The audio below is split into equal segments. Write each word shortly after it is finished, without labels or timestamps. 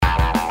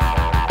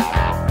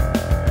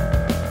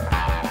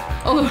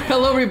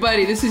Hello,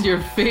 everybody. This is your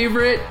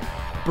favorite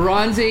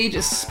Bronze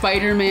Age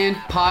Spider-Man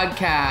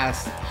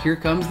podcast. Here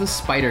comes the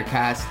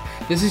Spider-Cast.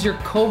 This is your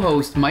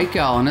co-host, Mike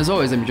L. And as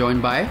always, I'm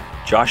joined by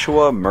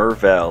Joshua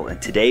Mervell. And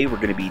today we're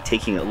going to be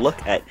taking a look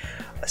at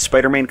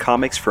Spider-Man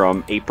comics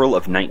from April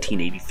of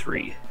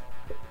 1983.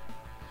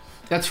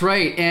 That's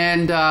right.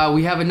 And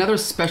we have another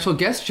special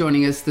guest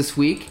joining us this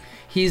week.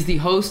 He's the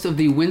host of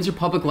the Windsor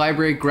Public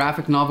Library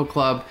Graphic Novel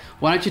Club.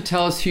 Why don't you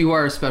tell us who you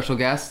are, special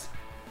guest?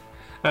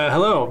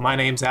 Hello, my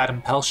name's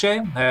Adam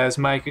Pelche. As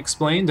Mike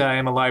explained, I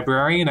am a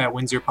librarian at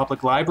Windsor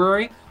Public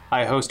Library.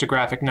 I host a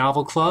graphic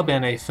novel club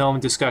and a film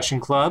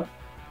discussion club.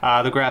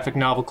 The graphic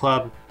novel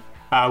club,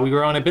 we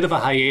were on a bit of a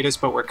hiatus,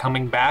 but we're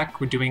coming back.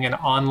 We're doing an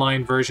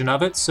online version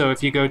of it. So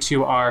if you go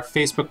to our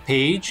Facebook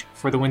page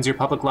for the Windsor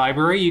Public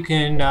Library, you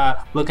can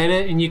look at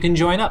it and you can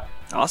join up.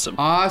 Awesome.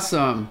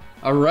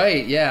 All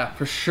right, yeah,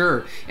 for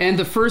sure. And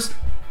the first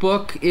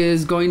book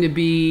is going to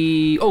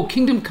be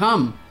Kingdom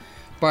Come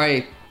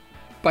by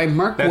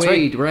Mark That's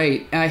Waid,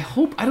 right? And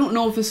I don't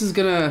know if this is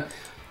gonna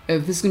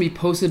be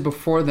posted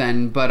before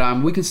then,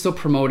 but we can still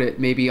promote it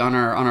maybe on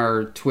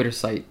our Twitter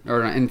site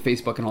or in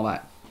Facebook and all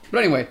that.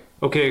 But anyway.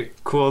 Okay,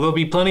 cool. There'll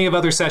be plenty of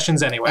other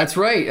sessions anyway. That's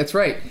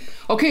right.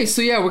 Okay,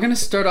 so yeah, we're gonna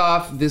start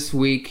off this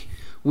week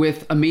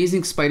with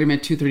Amazing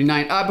Spider-Man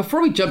 239.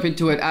 Before we jump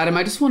into it, Adam,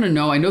 I just want to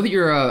know, I know that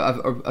you're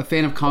a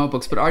fan of comic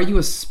books, but are you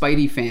a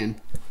Spidey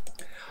fan?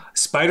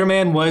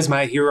 Spider-Man was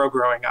my hero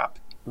growing up.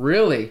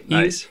 Really?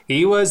 Nice.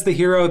 He was the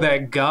hero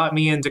that got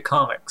me into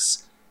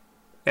comics.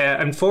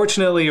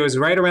 Unfortunately, it was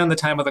right around the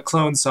time of the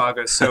Clone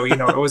Saga, so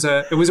it was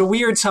a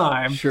weird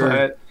time.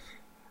 Sure.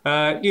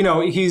 But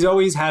he's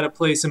always had a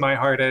place in my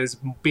heart as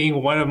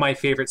being one of my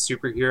favorite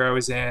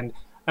superheroes, and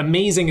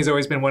Amazing has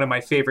always been one of my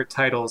favorite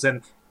titles.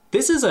 And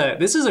this is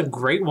a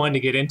great one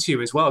to get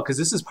into as well, because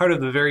this is part of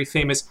the very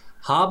famous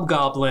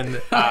Hobgoblin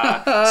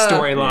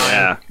storyline.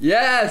 Yeah.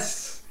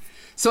 Yes.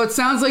 So it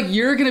sounds like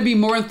you're going to be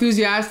more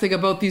enthusiastic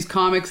about these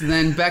comics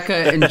than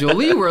Becca and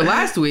Jolie were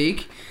last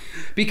week,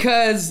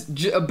 because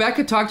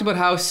Becca talked about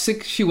how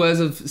sick she was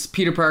of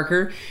Peter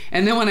Parker,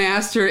 and then when I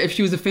asked her if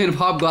she was a fan of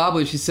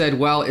Hobgoblin, she said,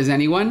 well, is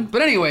anyone?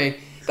 But anyway,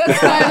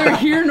 that's neither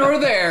here nor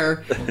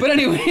there. But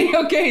anyway,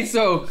 okay,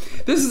 so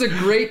this is a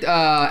great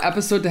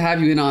episode to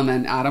have you in on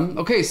then, Adam.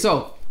 Okay,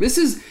 so this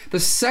is the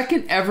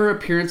second ever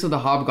appearance of the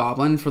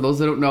Hobgoblin. For those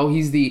that don't know,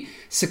 he's the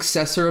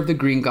successor of the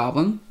Green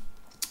Goblin.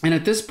 And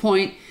at this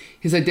point,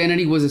 his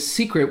identity was a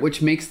secret,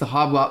 which makes the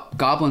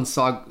Hobgoblin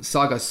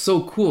saga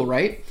so cool,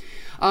 right?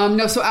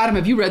 Now, so Adam,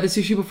 have you read this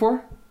issue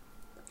before?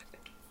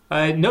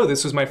 No,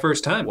 this was my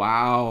first time.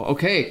 Wow.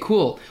 Okay,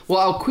 cool. Well,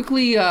 I'll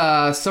quickly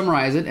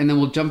summarize it, and then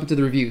we'll jump into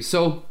the review.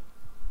 So,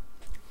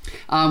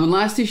 when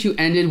last issue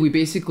ended, we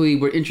basically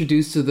were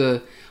introduced to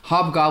the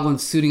Hobgoblin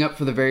suiting up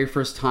for the very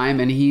first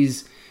time, and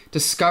he's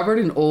discovered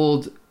an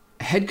old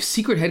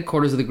secret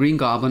headquarters of the Green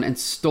Goblin and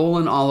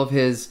stolen all of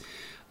his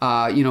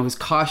his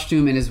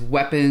costume and his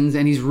weapons,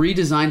 and he's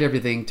redesigned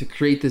everything to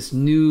create this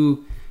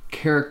new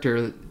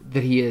character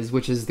that he is,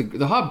 which is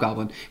the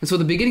Hobgoblin. And so at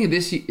the beginning of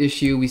this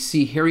issue, we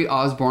see Harry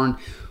Osborn,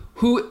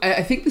 who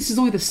I think this is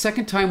only the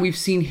second time we've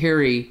seen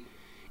Harry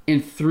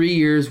in 3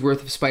 years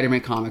worth of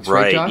Spider-Man comics,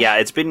 right, Josh? Yeah,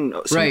 it's been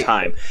some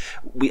time.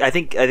 I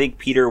think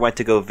Peter went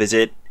to go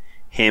visit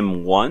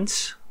him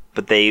once,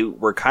 but they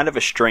were kind of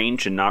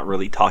estranged and not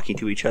really talking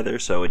to each other,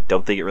 so I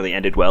don't think it really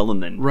ended well,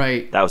 and then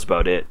that was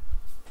about it.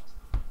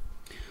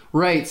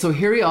 Right, so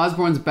Harry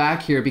Osborn's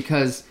back here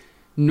because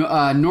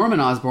Norman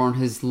Osborn,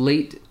 his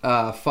late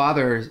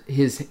father,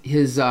 his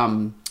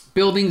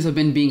buildings have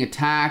been being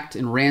attacked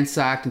and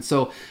ransacked, and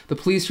so the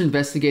police are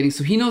investigating.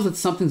 So he knows that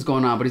something's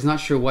going on, but he's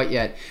not sure what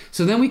yet.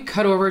 So then we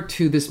cut over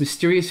to this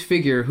mysterious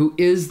figure who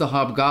is the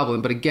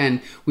Hobgoblin, but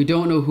again, we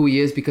don't know who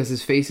he is because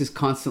his face is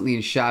constantly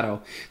in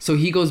shadow. So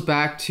he goes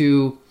back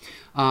to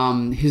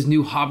his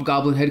new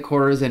Hobgoblin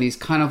headquarters, and he's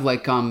kind of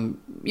like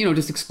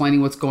just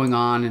explaining what's going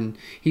on, and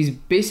he's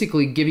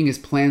basically giving his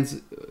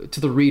plans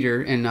to the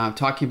reader and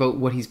talking about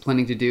what he's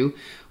planning to do.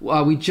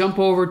 We jump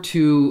over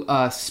to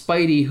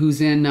Spidey,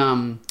 who's in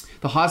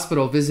the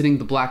hospital visiting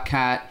the Black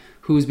Cat,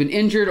 who's been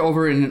injured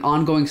over in an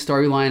ongoing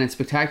storyline in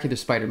Spectacular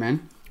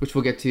Spider-Man, which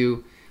we'll get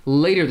to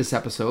later this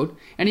episode.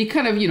 And he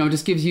kind of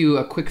just gives you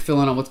a quick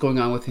fill-in on what's going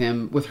on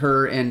with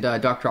her and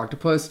Dr.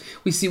 Octopus.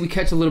 We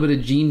catch a little bit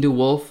of Jean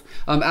DeWolf.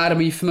 Adam,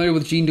 are you familiar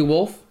with Jean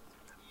DeWolf?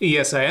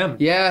 Yes, I am.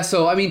 Yeah,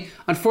 so,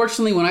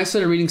 unfortunately, when I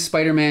started reading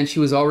Spider-Man, she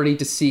was already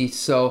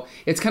deceased, so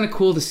it's kind of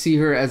cool to see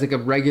her as, like, a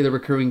regular,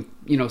 recurring,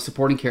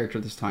 supporting character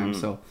this time,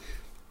 so.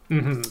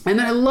 Mm-hmm. And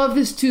then I love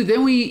this, too.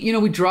 Then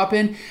we drop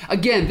in.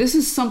 Again, this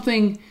is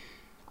something...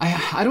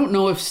 I don't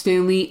know if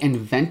Stan Lee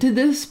invented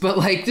this, but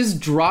like just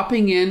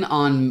dropping in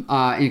on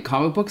in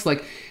comic books,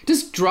 like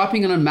just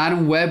dropping in on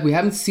Madam Web. We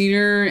haven't seen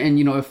her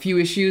in a few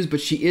issues, but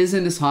she is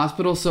in this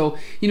hospital. So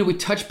we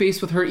touch base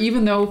with her,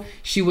 even though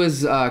she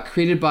was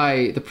created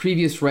by the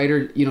previous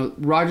writer.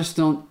 Roger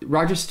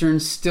Stern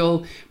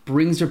still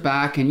brings her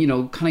back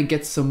and kind of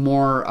gets some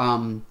more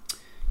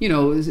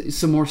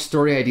some more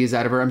story ideas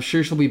out of her. I'm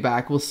sure she'll be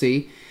back. We'll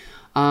see.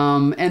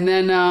 And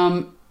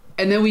then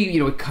and then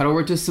we cut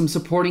over to some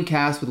supporting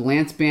cast with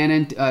Lance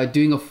Bannon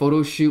doing a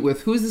photo shoot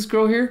with, who's this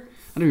girl here?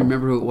 I don't even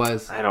remember who it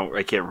was. I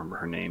can't remember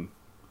her name.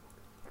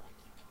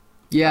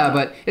 Yeah,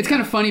 but it's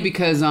kind of funny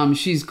because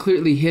she's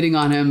clearly hitting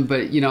on him,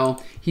 but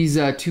he's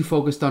too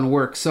focused on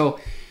work. So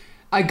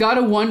I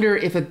gotta wonder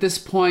if at this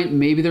point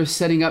maybe they're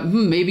setting up,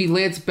 maybe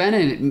Lance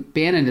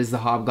Bannon is the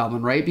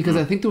Hobgoblin, right? Because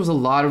I think there was a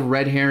lot of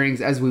red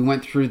herrings as we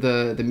went through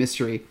the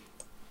mystery.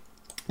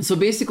 So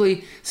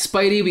basically,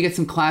 Spidey, we get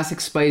some classic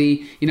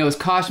Spidey. His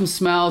costume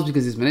smells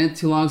because he's been in it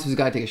too long, so he's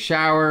got to take a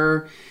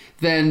shower.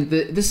 Then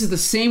this is the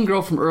same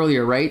girl from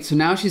earlier, right? So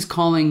now she's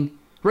calling,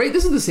 right?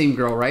 This is the same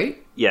girl,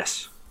 right?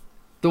 Yes.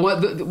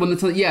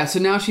 So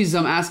now she's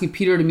asking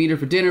Peter to meet her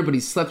for dinner, but he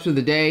slept through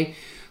the day.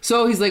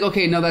 So he's like,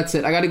 okay, no, that's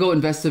it. I got to go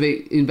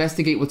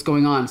investigate what's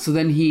going on. So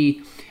then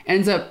he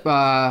ends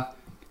up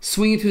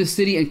swinging through the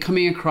city and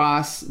coming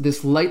across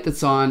this light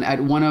that's on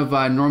at one of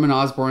Norman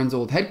Osborn's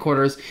old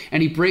headquarters,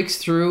 and he breaks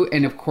through,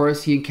 and of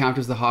course he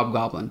encounters the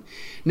Hobgoblin.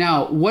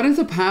 Now, what ends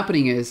up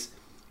happening is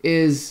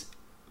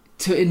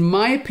in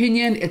my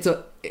opinion,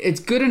 it's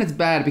good and it's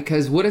bad,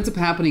 because what ends up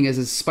happening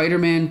is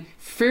Spider-Man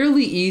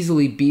fairly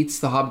easily beats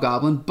the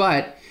Hobgoblin,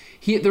 but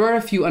there are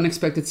a few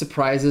unexpected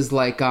surprises,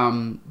 like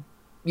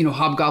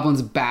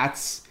Hobgoblin's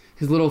bats,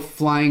 his little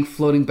flying,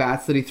 floating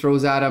bats that he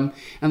throws at him,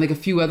 and like a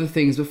few other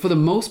things. But for the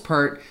most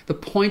part, the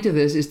point of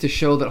this is to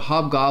show that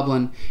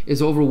Hobgoblin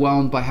is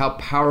overwhelmed by how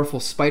powerful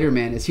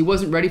Spider-Man is. He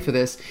wasn't ready for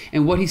this,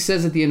 and what he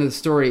says at the end of the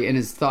story in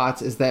his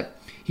thoughts is that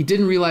he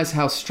didn't realize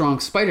how strong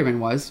Spider-Man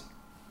was.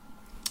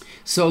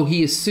 So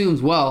he assumes,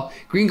 well,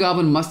 Green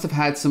Goblin must have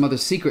had some other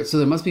secret, so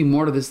there must be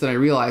more to this than I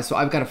realized, so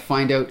I've got to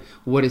find out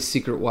what his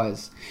secret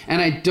was.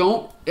 And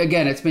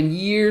again, it's been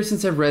years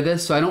since I've read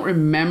this, so I don't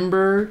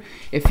remember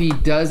if he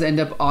does end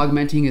up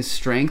augmenting his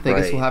strength. I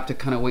guess we'll have to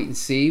kind of wait and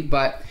see.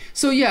 But,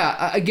 so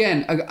yeah,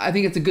 again, I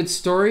think it's a good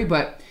story,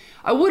 but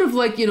I would have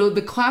liked,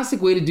 the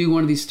classic way to do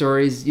one of these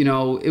stories,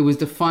 it was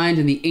defined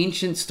in the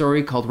ancient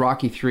story called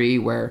Rocky III,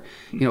 where,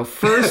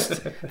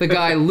 first the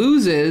guy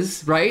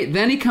loses, right?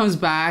 Then he comes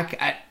back,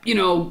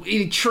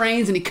 he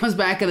trains and he comes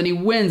back and then he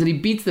wins and he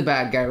beats the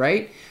bad guy,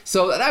 right?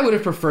 So I would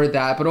have preferred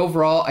that. But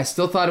overall, I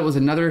still thought it was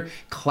another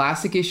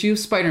classic issue of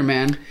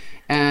Spider-Man.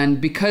 And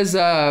because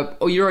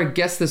you're our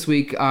guest this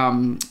week,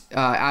 Adam,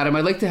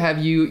 I'd like to have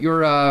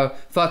your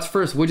thoughts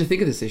first. What'd you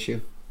think of this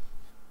issue?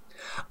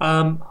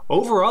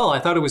 Overall, I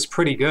thought it was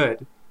pretty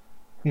good.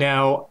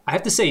 Now, I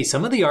have to say,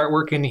 some of the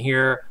artwork in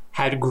here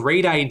had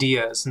great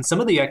ideas, and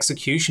some of the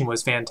execution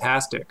was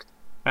fantastic.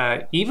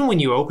 Even when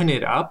you open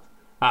it up,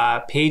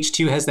 page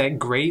 2 has that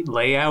great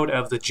layout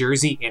of the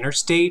Jersey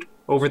Interstate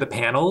over the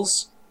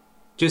panels.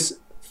 Just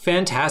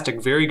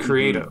fantastic, very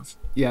creative.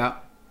 Yeah.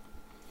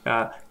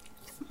 There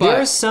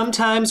are some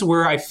times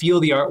where I feel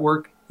the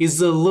artwork is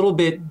a little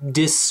bit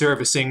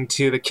disservicing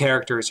to the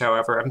characters,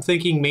 however. I'm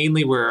thinking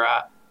mainly where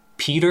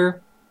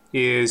Peter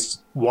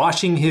is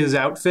washing his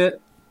outfit.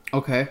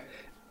 Okay.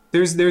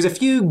 There's a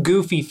few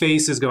goofy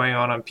faces going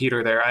on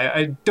Peter there.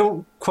 I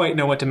don't quite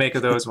know what to make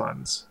of those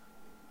ones.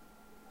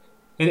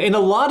 And a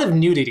lot of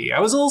nudity. I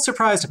was a little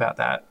surprised about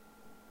that.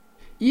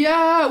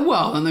 Yeah,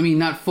 well, I mean,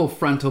 not full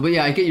frontal, but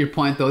yeah, I get your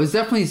point, though. There's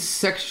definitely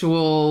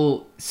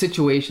sexual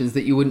situations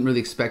that you wouldn't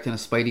really expect in a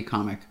Spidey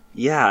comic.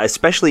 Yeah,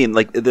 especially in,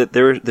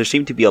 there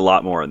seemed to be a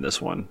lot more in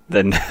this one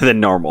than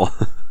normal.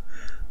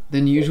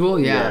 Than usual,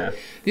 yeah.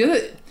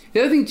 The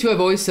other thing, too, I've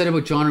always said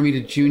about John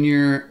Romita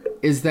Jr.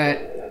 is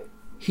that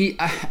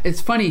it's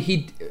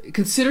funny,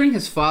 considering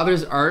his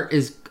father's art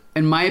is,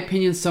 in my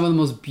opinion, some of the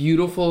most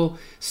beautiful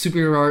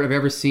superhero art I've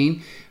ever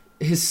seen.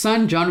 His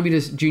son, John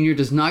Romita Jr.,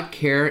 does not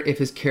care if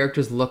his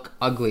characters look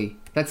ugly.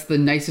 That's the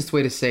nicest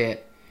way to say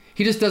it.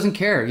 He just doesn't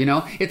care,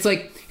 It's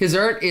like his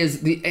art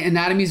is, the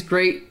anatomy's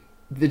great,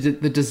 the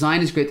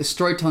design is great, the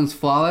storytelling's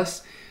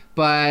flawless,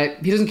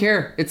 but he doesn't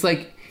care. It's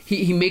like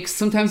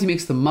sometimes he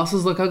makes the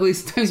muscles look ugly,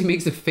 sometimes he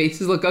makes the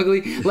faces look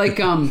ugly. Like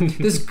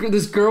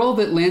this girl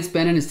that Lance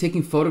Bannon is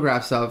taking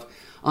photographs of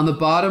on the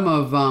bottom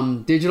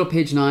of digital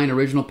page 9,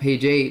 original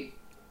page 8.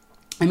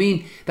 I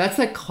mean, that's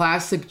that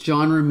classic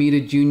John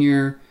Romita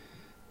Jr.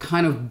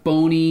 kind of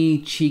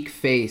bony cheek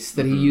face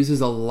that he uses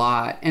a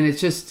lot. And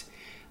it's just,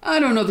 I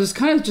don't know, there's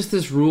kind of just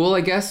this rule,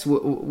 I guess,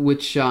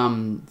 which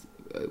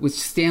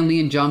Stan Lee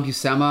and John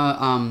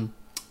Buscema,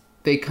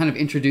 they kind of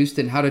introduced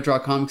in How to Draw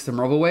Comics the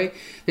Marvel Way.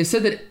 They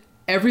said that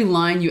every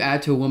line you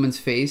add to a woman's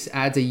face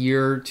adds a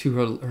year to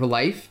her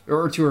life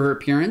or to her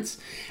appearance.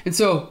 And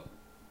so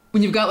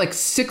when you've got like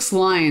 6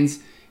 lines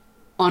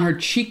on her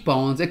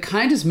cheekbones, it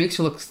kind of just makes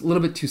her look a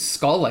little bit too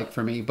skull-like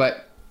for me.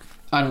 But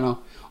I don't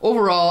know.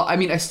 Overall, I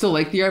mean, I still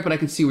like the art, but I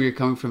can see where you're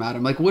coming from,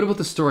 Adam. Like, what about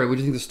the story? What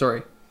do you think of the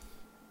story?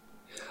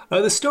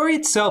 The story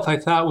itself, I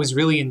thought, was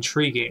really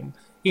intriguing.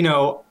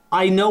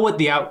 I know what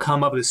the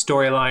outcome of the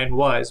storyline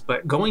was,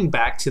 but going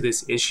back to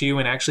this issue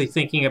and actually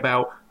thinking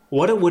about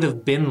what it would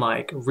have been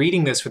like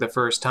reading this for the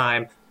first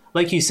time,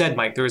 like you said,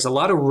 Mike, there was a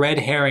lot of red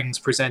herrings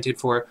presented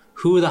for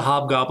who the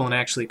Hobgoblin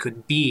actually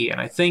could be,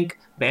 and I think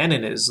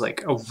Bannon is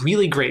like a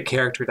really great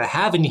character to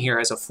have in here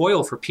as a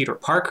foil for Peter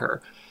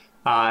Parker.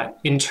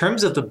 In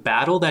terms of the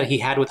battle that he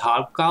had with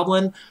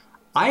Hobgoblin,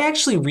 I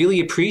actually really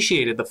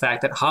appreciated the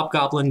fact that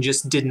Hobgoblin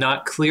just did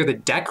not clear the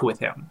deck with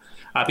him.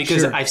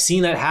 Because I've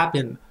seen that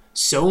happen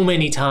so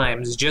many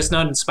times, just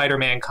not in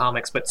Spider-Man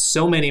comics, but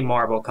so many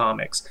Marvel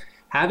comics.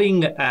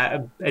 Having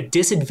a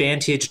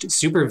disadvantaged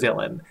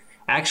supervillain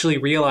actually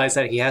realize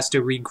that he has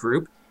to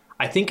regroup,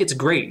 I think it's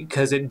great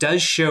because it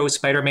does show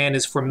Spider-Man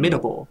is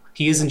formidable.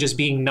 He isn't just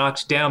being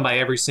knocked down by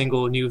every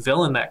single new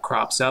villain that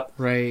crops up.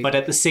 Right. But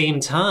at the same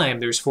time,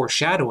 there's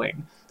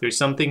foreshadowing. There's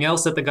something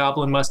else that the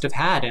Goblin must have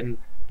had. And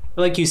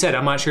like you said,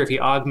 I'm not sure if he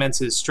augments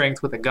his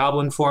strength with a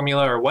Goblin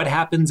formula or what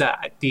happens.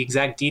 The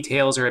exact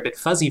details are a bit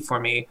fuzzy for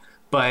me,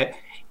 but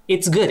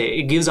it's good.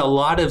 It gives a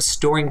lot of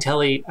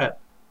storytelling.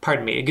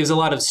 It gives a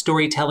lot of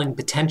storytelling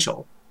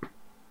potential.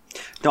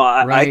 No,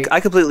 I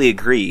completely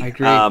agree. I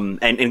agree.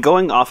 And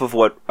going off of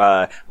what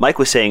Mike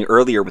was saying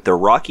earlier with the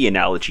Rocky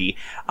analogy,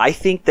 I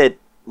think that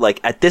like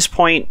at this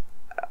point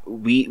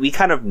we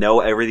kind of know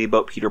everything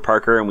about Peter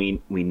Parker, and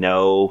we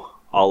know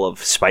all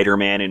of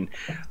Spider-Man, and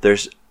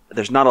there's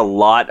not a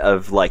lot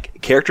of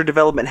like character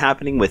development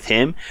happening with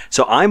him.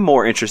 So I'm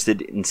more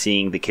interested in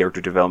seeing the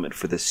character development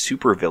for the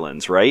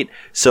supervillains, right?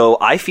 So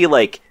I feel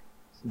like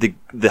the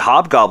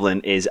Hobgoblin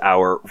is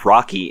our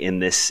Rocky in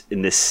this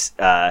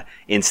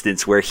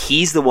instance, where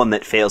he's the one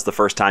that fails the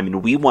first time,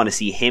 and we want to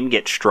see him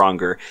get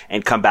stronger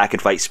and come back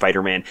and fight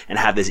Spider-Man and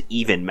have this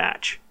even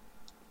match.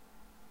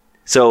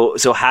 So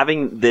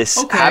having this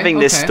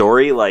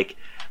story, like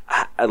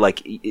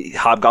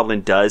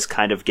Hobgoblin does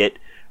kind of get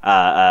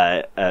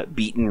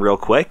beaten real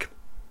quick,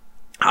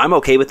 I'm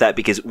okay with that,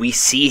 because we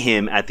see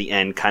him at the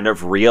end kind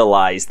of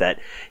realize that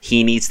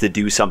he needs to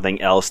do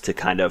something else to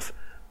kind of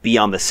be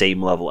on the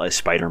same level as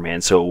Spider-Man.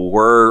 So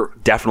we're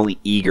definitely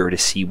eager to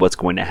see what's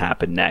going to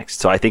happen next.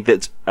 So I think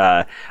it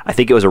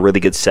was a really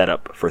good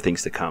setup for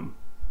things to come.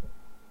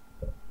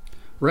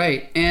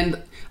 Right.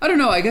 And I don't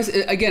know, I guess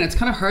again, it's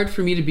kind of hard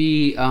for me to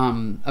be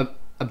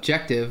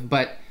objective,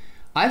 but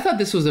I thought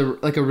this was a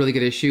really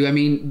good issue. I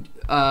mean,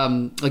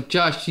 like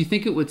Josh, do you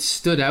think it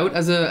stood out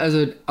as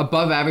a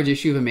above average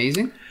issue of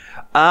Amazing?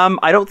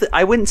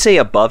 I wouldn't say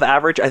above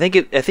average. I think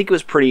it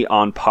was pretty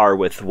on par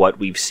with what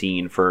we've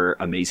seen for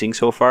Amazing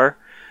so far.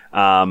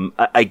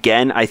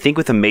 Again, I think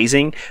with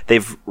Amazing,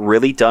 they've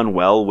really done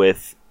well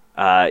with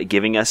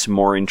giving us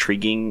more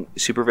intriguing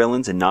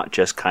supervillains, and not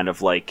just kind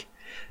of like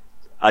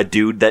a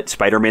dude that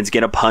Spider-Man's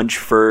gonna punch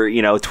for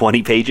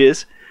 20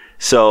 pages.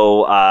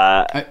 So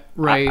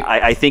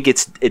I think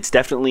it's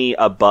definitely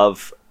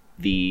above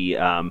the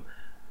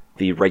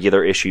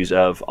regular issues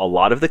of a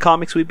lot of the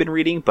comics we've been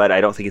reading, but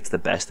I don't think it's the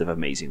best of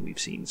Amazing we've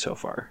seen so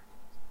far.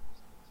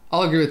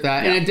 I'll agree with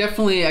that. Yeah. And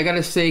I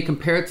gotta say,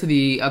 compared to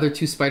the other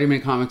two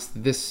Spider-Man comics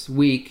this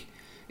week,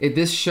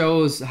 this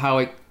shows how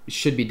it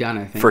should be done,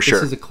 I think. For sure.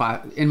 This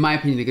is in my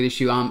opinion, a good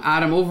issue.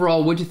 Adam,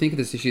 overall, what'd you think of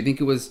this issue? You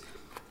think it was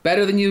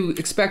better than you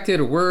expected,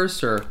 or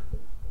worse, or...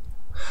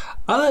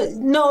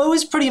 No, it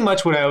was pretty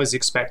much what I was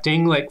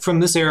expecting. Like, from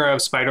this era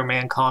of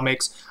Spider-Man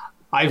comics,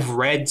 I've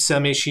read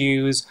some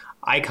issues.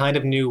 I kind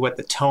of knew what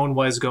the tone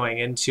was going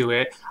into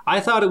it. I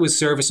thought it was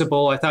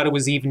serviceable. I thought it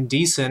was even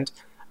decent.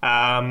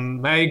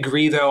 I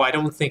agree, though. I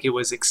don't think it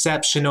was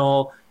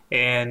exceptional.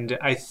 And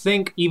I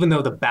think even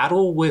though the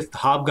battle with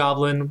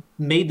Hobgoblin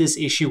made this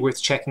issue worth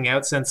checking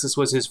out, since this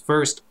was his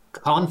first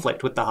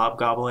conflict with the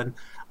Hobgoblin,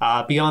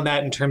 beyond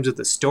that, in terms of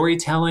the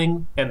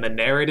storytelling and the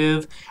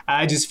narrative,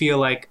 I just feel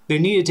like there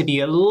needed to be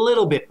a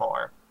little bit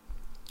more.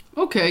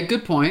 Okay,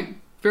 good point.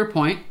 Fair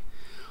point.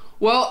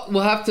 Well,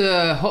 we'll have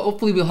to...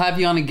 Hopefully we'll have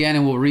you on again,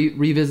 and we'll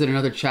revisit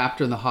another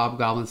chapter in the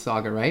Hobgoblin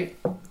saga, right?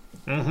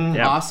 Mm-hmm.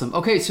 Yeah. Awesome.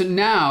 Okay, so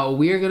now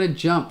we are going to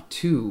jump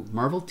to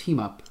Marvel Team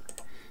Up.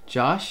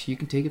 Josh, you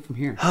can take it from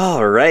here.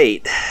 All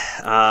right.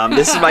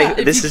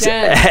 This is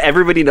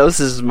everybody knows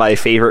this is my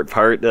favorite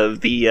part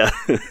of the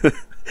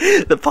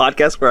the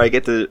podcast, where I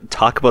get to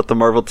talk about the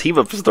Marvel Team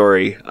Up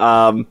story.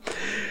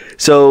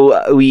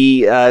 So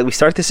we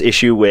start this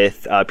issue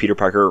with Peter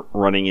Parker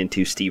running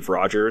into Steve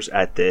Rogers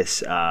at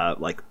this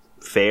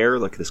fair,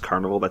 like this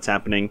carnival that's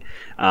happening,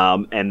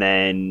 and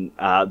then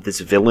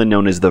this villain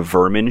known as the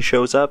Vermin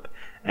shows up,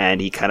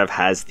 and he kind of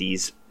has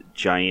these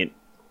giant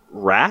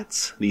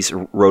rats, these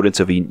rodents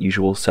of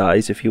unusual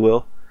size, if you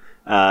will,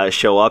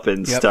 show up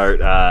and start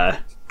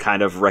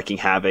kind of wrecking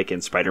havoc,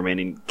 and Spider-Man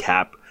and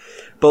Cap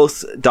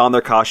both don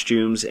their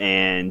costumes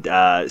and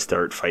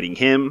start fighting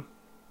him.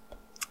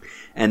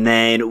 And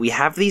then we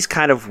have these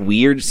kind of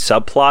weird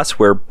subplots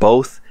where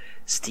both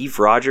Steve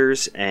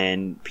Rogers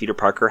and Peter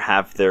Parker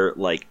have their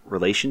like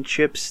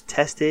relationships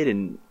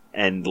tested,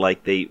 and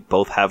like they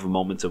both have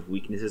moments of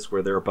weaknesses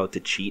where they're about to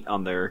cheat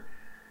on their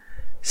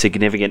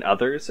significant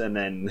others, and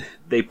then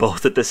they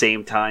both at the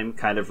same time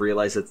kind of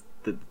realize that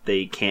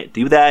they can't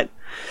do that,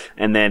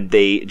 and then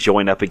they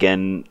join up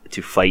again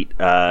to fight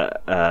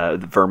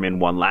the Vermin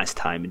one last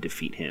time and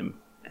defeat him.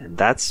 And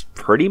that's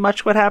pretty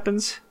much what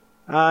happens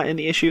in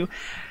the issue.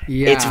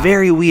 Yeah. It's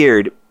very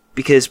weird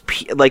because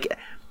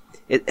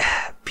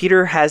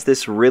Peter has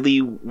this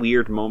really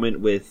weird moment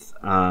with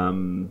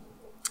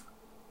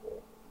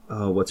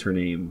what's her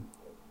name?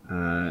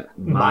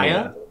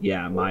 Maya?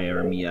 Yeah, Maya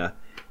or Mia.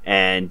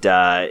 And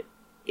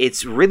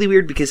it's really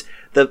weird because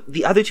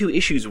the other two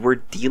issues were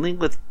dealing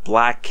with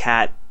Black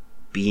Cat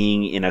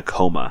being in a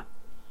coma.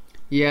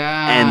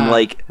 Yeah. And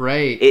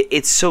right.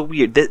 It's so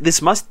weird.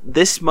 This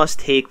must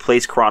take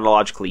place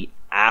chronologically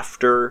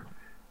after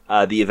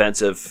the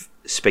events of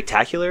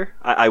Spectacular,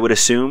 I would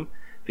assume,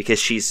 because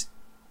she's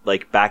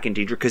back in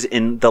danger. Because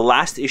in the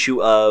last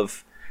issue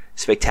of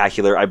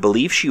Spectacular, I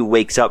believe she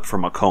wakes up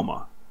from a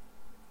coma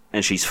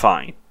and she's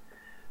fine.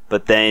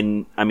 But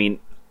then, I mean,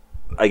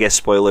 I guess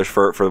spoilers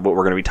for what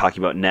we're going to be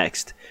talking about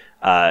next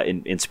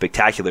in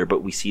Spectacular,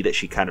 but we see that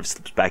she kind of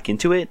slips back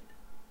into it.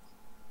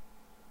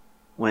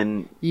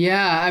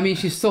 Yeah, I mean,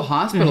 she's still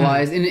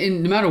hospitalized,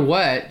 and no matter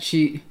what,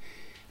 she,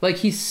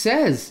 he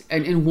says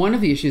in one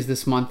of the issues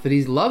this month that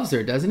he loves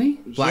her, doesn't he?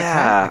 Black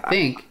Cat, I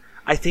think.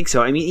 I think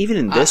so. I mean, even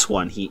in this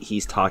one,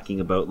 he's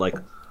talking about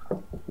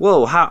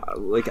whoa, how,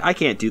 I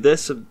can't do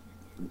this.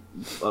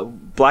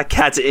 Black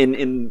Cat's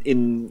in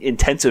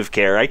intensive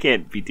care. I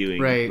can't be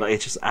doing. Right.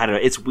 It's just, I don't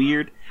know. It's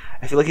weird.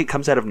 I feel like it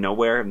comes out of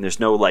nowhere, and there's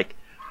no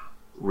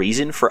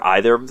reason for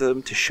either of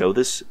them to show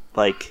this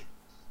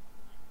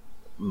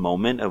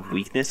moment of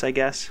weakness, I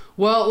guess.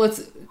 Well,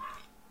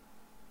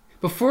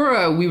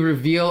 before we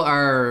reveal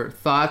our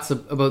thoughts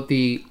about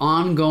the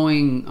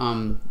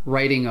ongoing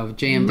writing of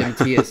J.M.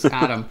 DeMatteis,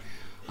 Adam,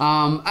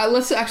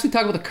 let's actually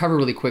talk about the cover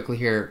really quickly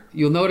here.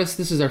 You'll notice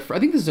I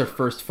think this is our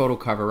first photo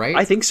cover, right?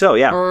 I think so,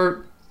 yeah.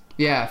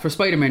 For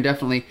Spider-Man,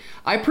 definitely.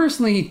 I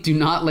personally do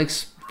not like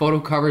photo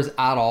covers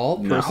at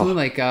all,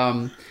 personally.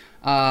 No.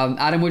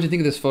 Adam, what do you think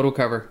of this photo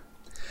cover?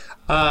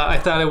 I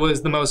thought it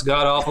was the most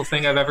god-awful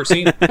thing I've ever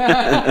seen.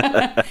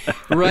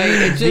 Right.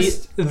 It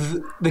just...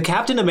 The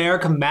Captain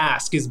America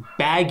mask is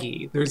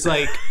baggy. There's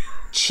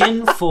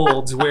chin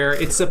folds where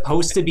it's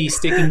supposed to be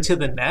sticking to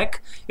the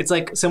neck. It's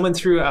like someone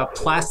threw a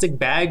plastic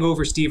bag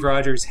over Steve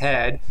Rogers'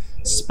 head.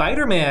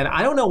 Spider-Man,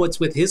 I don't know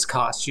what's with his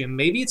costume.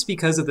 Maybe it's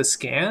because of the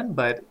scan,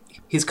 but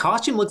his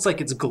costume looks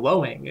like it's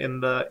glowing,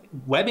 and the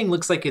webbing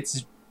looks like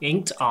it's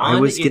inked on. I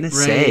was going to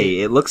say,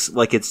 it looks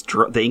like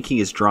the inking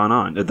is drawn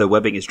on. The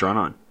webbing is drawn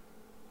on.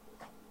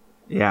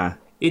 Yeah.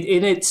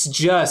 It's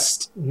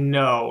just,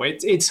 no,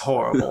 it's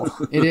horrible.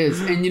 It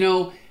is. And,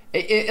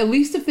 at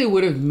least if they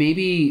would have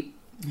maybe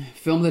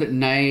filmed it at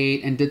night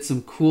and did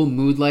some cool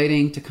mood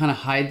lighting to kind of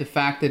hide the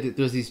fact that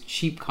there's these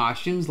cheap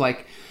costumes,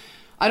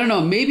 I don't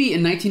know, maybe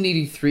in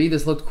 1983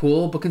 this looked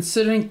cool, but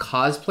considering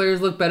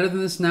cosplayers look better than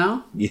this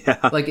now, yeah,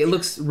 it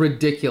looks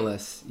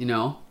ridiculous,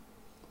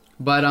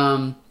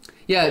 But,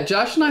 yeah,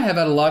 Josh and I have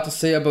had a lot to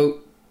say about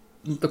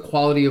the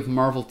quality of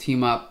Marvel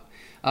Team Up.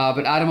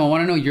 But Adam, I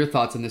want to know your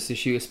thoughts on this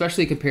issue,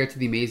 especially compared to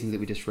the Amazings that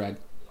we just read.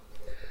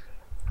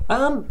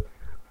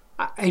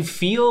 I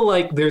feel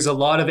like there's a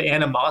lot of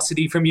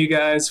animosity from you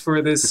guys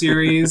for this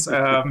series.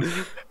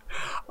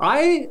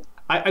 I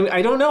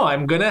don't know.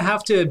 I'm going to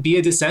have to be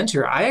a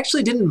dissenter. I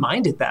actually didn't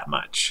mind it that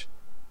much.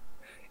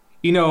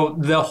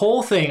 The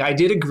whole thing, I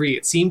did agree.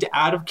 It seemed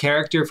out of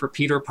character for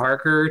Peter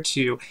Parker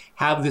to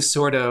have this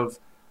sort of,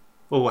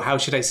 how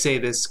should I say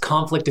this,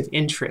 conflict of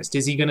interest.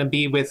 Is he going to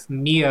be with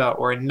Mia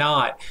or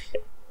not?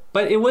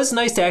 But it was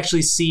nice to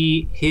actually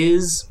see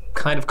his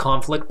kind of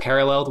conflict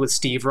paralleled with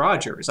Steve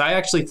Rogers. I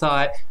actually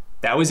thought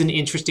that was an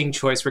interesting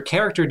choice for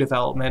character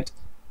development.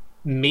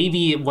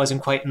 Maybe it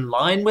wasn't quite in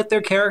line with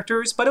their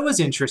characters, but it was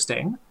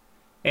interesting.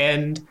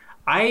 And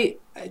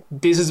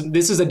this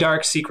is a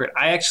dark secret.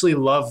 I actually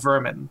love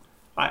Vermin.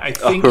 I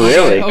think,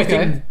 really? I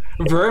think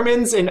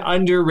Vermin's an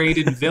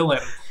underrated villain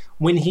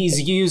when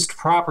he's used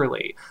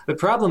properly. The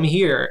problem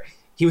here,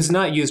 he was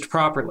not used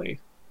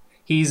properly.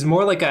 He's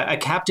more like a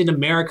Captain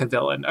America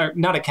villain, or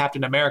not a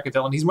Captain America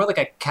villain. He's more like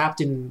a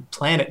Captain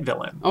Planet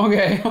villain.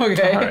 Okay. All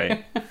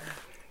right.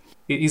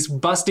 He's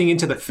busting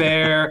into the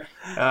fair.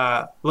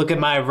 Look at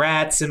my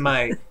rats and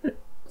my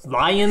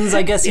lions,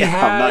 I guess he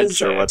has. I'm not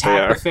sure what they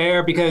are. Attack the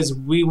fair because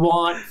we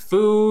want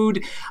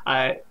food.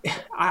 I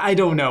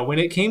don't know. When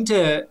it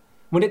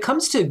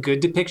comes to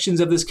good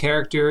depictions of this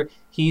character,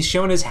 he's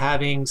shown as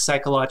having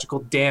psychological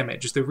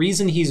damage. The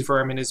reason he's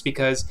Vermin is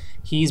because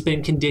he's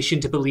been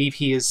conditioned to believe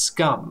he is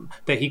scum,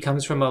 that he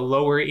comes from a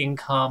lower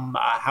income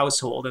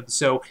household. And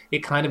so it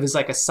kind of is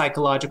like a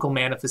psychological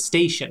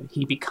manifestation.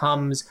 He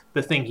becomes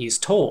the thing he's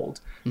told.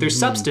 There's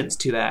substance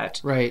to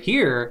that. Right.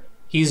 Here,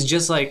 he's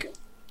just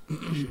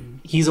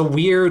he's a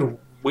weird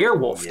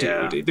werewolf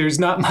dude. There's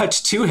not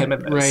much to him in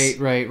this.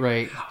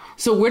 Right.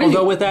 So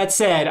with that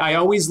said, I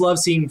always love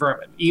seeing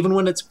Vermin. Even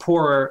when it's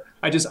poorer,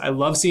 I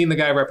love seeing the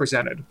guy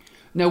represented.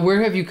 Now,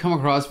 where have you come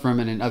across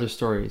Vermin in other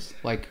stories?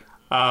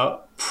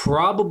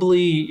 Probably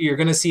you're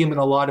going to see him in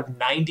a lot of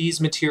 90s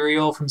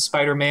material from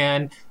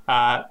Spider-Man.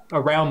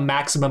 Around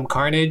Maximum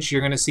Carnage, you're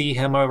going to see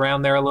him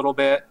around there a little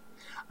bit.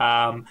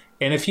 And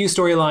a few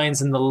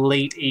storylines in the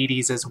late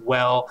 80s as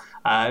well.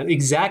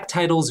 Exact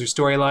titles or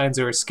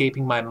storylines are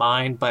escaping my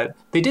mind, but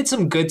they did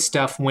some good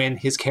stuff when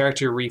his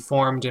character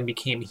reformed and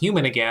became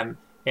human again.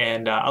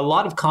 And a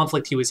lot of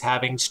conflict he was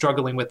having,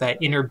 struggling with that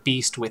inner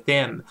beast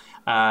within.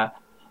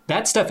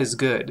 That stuff is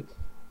good.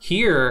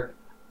 Here,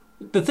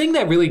 The thing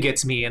that really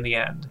gets me in the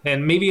end,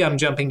 and maybe I'm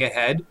jumping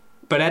ahead,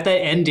 but at that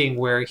ending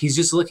where he's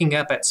just looking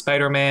up at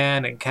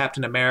Spider-Man and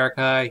Captain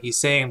America, he's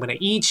saying, I'm going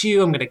to eat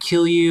you, I'm going to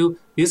kill you.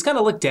 You just kind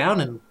of look down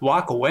and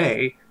walk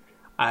away.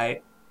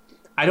 I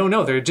don't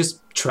know. They're just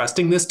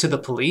trusting this to the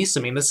police.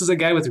 I mean, this is a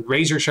guy with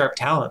razor-sharp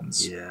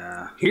talons.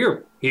 Yeah.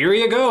 Here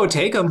you go.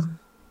 Take him.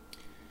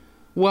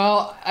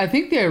 Well, I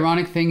think the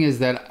ironic thing is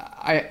that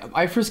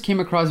I first came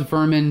across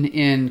Vermin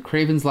in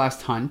Kraven's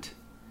Last Hunt.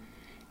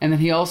 And then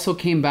he also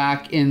came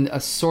back in a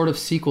sort of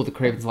sequel to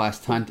Kraven's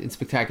Last Hunt in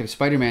Spectacular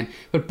Spider-Man.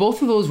 But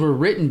both of those were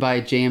written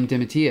by J.M.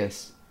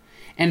 DeMatteis.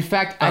 In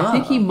fact, I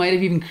think he might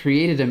have even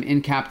created them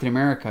in Captain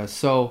America.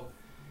 So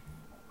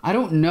I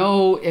don't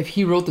know if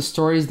he wrote the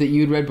stories that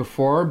you'd read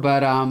before.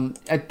 But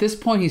at this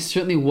point, he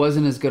certainly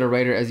wasn't as good a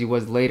writer as he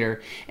was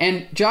later.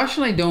 And Josh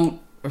and I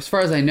don't, as far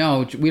as I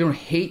know, we don't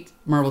hate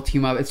Marvel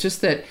Team Up. It's just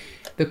that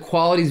the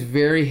quality's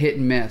very hit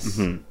and miss,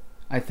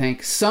 I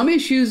think. Some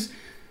issues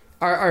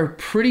are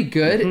pretty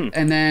good,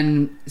 and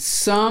then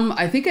some,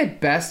 I think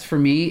at best for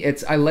me,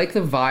 I like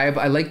the vibe,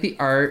 I like the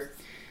art,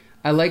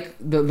 I like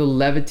the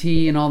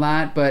levity and all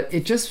that, but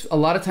it just a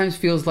lot of times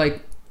feels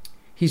like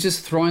he's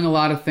just throwing a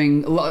lot of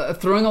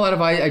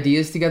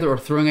ideas together, or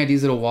throwing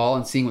ideas at a wall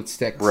and seeing what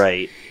sticks.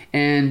 Right.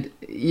 And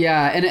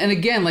yeah, and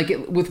again, like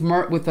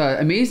with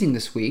Amazing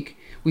this week,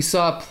 we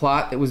saw a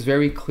plot that was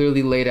very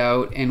clearly laid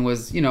out and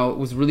was, it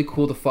was really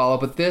cool to follow.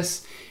 But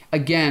this,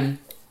 again,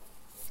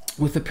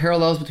 with the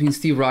parallels between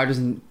Steve Rogers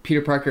and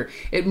Peter Parker,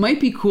 it might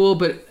be cool,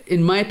 but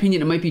in my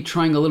opinion, it might be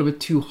trying a little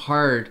bit too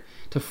hard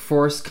to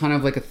force kind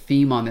of like a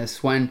theme on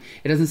this when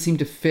it doesn't seem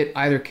to fit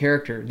either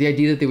character. The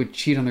idea that they would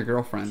cheat on their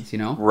girlfriends,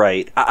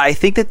 Right. I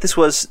think that this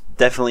was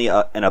definitely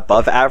an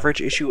above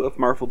average issue of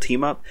Marvel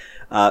Team Up,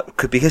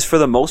 because for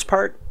the most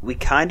part, we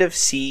kind of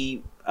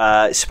see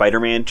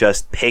Spider-Man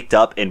just picked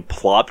up and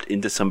plopped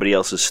into somebody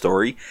else's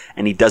story,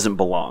 and he doesn't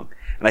belong.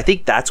 And I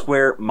think that's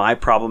where my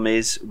problem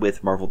is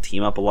with Marvel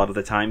Team Up a lot of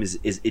the time is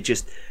it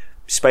just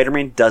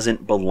Spider-Man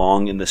doesn't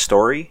belong in the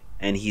story,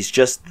 and he's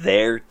just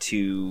there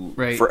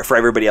for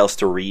everybody else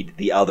to read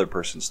the other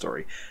person's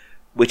story,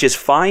 which is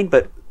fine,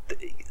 but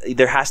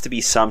there has to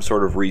be some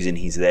sort of reason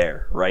he's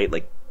there, right?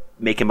 Like,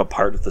 make him a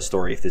part of the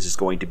story if this is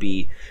going to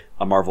be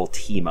a Marvel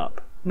Team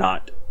Up,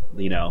 not,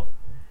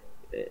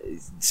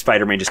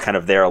 Spider-Man just kind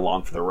of there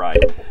along for the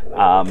ride.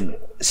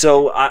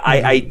 So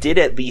I did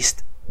at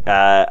least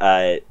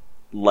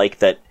like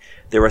that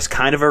there was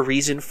kind of a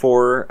reason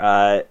for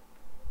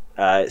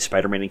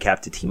Spider-Man and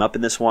Cap to team up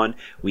in this one.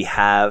 We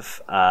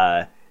have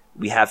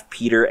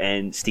Peter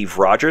and Steve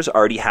Rogers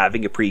already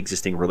having a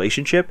pre-existing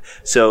relationship,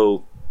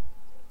 so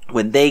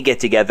when they get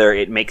together,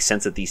 it makes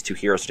sense that these two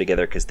heroes are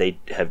together because they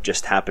have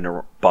just happened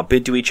to bump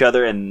into each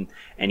other, and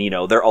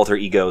their alter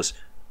egos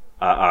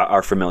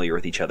are familiar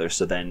with each other.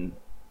 So then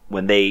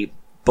when they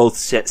both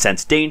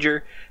sense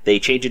danger, they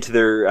change into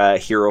their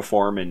hero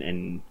form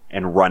and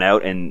run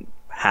out and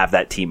have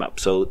that team up.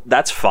 So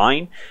that's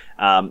fine.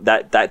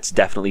 That's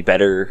definitely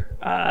better.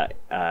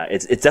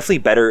 It's definitely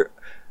better.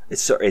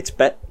 It's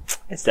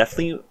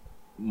definitely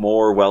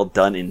more well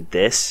done in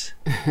this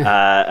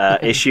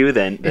issue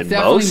than it's most.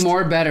 Definitely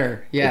more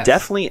better. Yeah,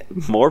 definitely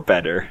more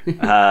better.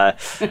 No,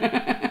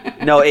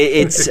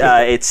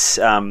 it's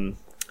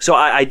so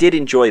I did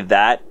enjoy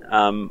that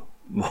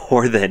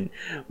more than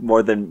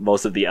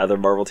most of the other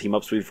Marvel team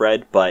ups we've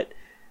read, but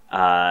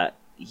I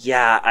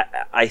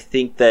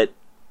think that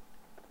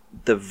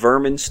the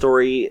Vermin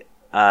story,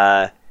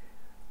 it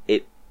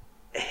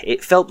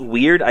felt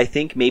weird. I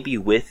think maybe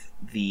with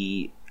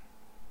the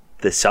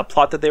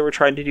subplot that they were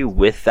trying to do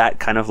with that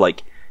kind of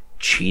like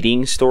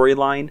cheating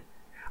storyline.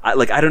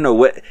 I don't know,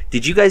 what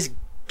did you guys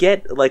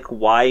get? Like,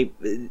 why?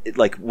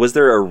 Like, was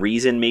there a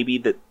reason maybe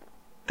that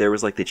there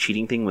was like the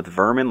cheating thing with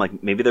Vermin?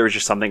 Like, maybe there was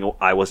just something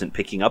I wasn't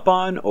picking up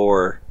on,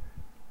 or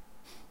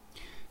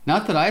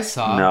not that I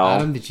saw. No.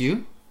 Adam, did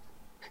you?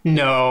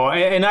 No,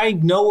 and I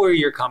know where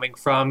you're coming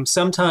from.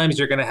 Sometimes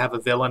you're going to have a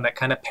villain that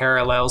kind of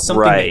parallels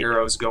something the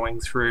hero's going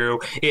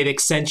through. It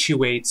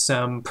accentuates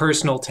some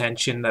personal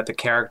tension that the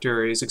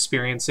character is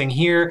experiencing.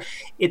 Here,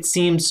 it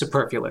seemed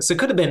superfluous. It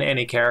could have been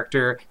any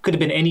character, could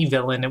have been any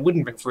villain. It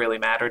wouldn't have really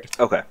mattered.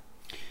 Okay.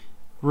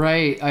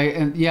 Right.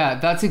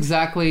 That's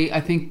exactly, I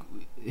think,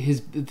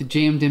 the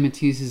J.M.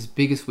 DeMatteis'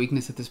 biggest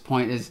weakness at this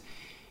point is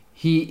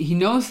he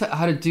knows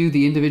how to do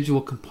the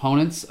individual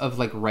components of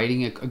like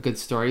writing a good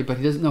story, but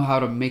he doesn't know how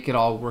to make it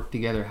all work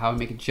together, how to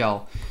make it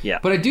gel. Yeah.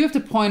 But I do have to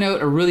point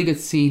out a really good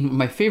scene,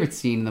 my favorite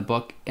scene in the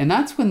book, and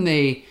that's when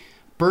they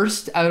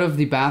burst out of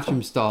the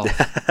bathroom stalls.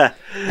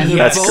 And they're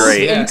That's both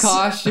great. in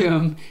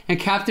costume, and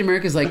Captain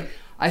America's like,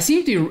 I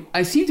seem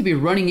to be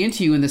running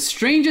into you in the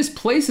strangest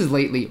places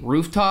lately.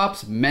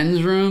 Rooftops,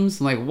 men's rooms.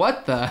 I'm like,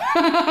 what the?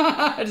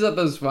 I just thought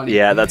that was funny.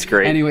 Yeah, that's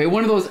great. Anyway,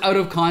 one of those out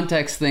of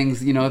context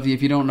things,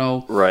 if you don't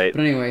know. Right.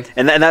 But anyway.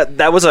 And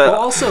that was a... Well,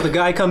 also, the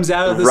guy comes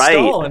out of the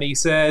stall and he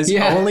says,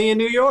 only in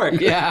New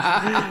York.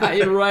 Yeah,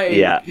 you're right.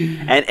 Yeah.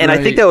 And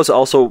I think that was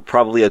also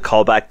probably a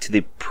callback to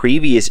the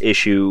previous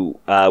issue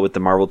with the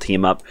Marvel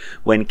team up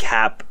when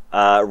Cap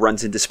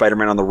runs into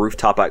Spider-Man on the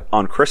rooftop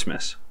on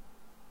Christmas.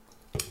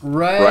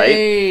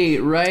 Right.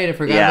 I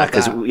forgot about that.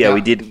 Because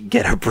we did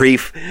get a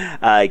brief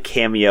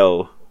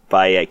cameo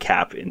by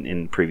Cap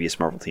in previous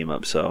Marvel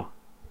team-ups, so...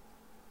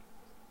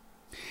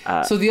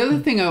 So the other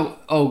thing I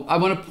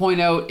want to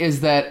point out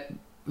is that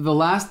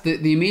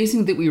the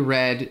Amazing that we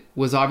read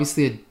was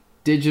obviously a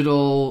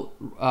digital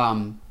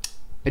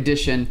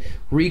edition,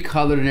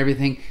 recolored and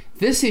everything.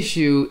 This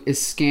issue is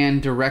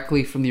scanned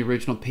directly from the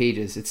original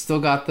pages. It's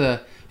still got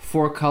the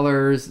 4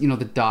 colors,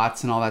 the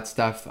dots and all that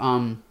stuff.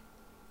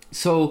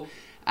 So,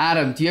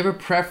 Adam, do you have a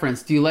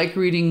preference? Do you like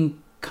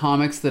reading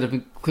comics that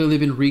have clearly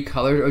been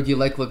recolored, or do you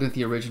like looking at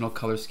the original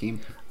color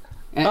scheme?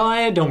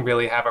 I don't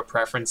really have a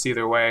preference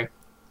either way.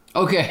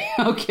 Okay.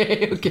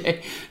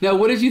 Now,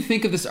 what did you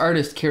think of this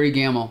artist, Kerry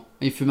Gamble?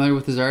 Are you familiar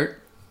with his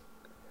art?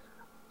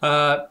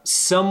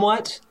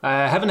 Somewhat.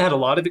 I haven't had a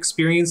lot of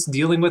experience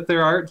dealing with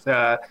their art.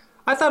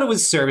 I thought it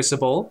was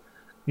serviceable.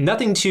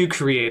 Nothing too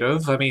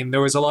creative. I mean,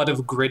 there was a lot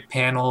of grid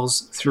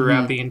panels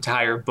throughout the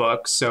entire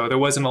book, so there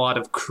wasn't a lot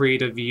of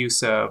creative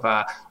use of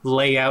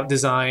layout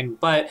design.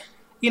 But,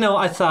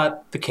 I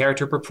thought the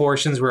character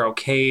proportions were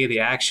okay.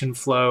 The action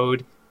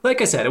flowed. Like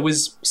I said, it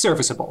was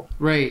serviceable.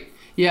 Right.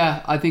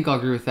 Yeah, I think I'll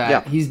agree with that.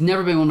 Yeah. He's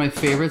never been one of my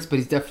favorites, but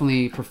he's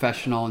definitely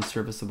professional and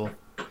serviceable.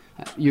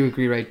 You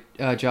agree,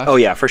 right, Josh? Oh,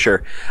 yeah, for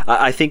sure.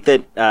 I think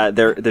that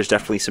there's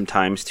definitely some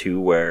times,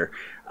 too, where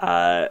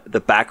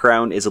the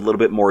background is a little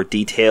bit more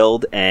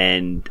detailed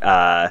and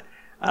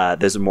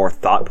there's more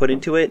thought put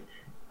into it,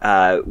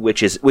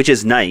 which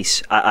is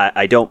nice.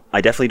 I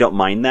definitely don't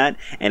mind that.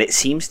 And it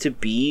seems to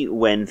be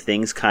when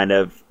things kind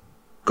of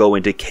go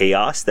into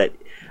chaos that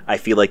I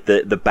feel like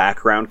the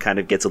background kind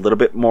of gets a little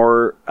bit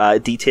more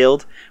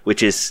detailed,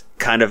 which is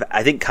kind of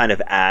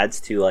adds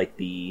to like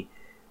the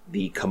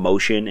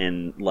commotion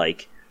and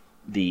like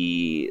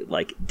the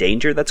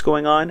danger that's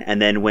going on.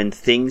 And then when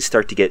things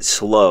start to get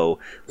slow,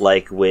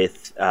 like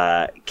with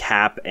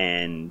Cap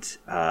and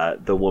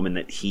the woman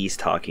that he's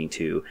talking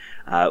to,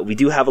 we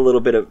do have a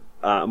little bit of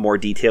more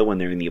detail when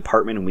they're in the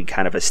apartment and we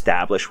kind of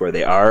establish where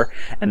they are.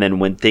 And then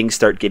when things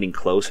start getting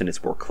close and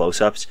it's more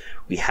close-ups,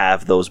 we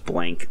have those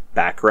blank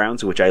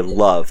backgrounds, which I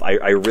love.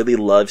 I really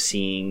love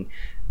seeing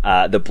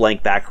the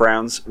blank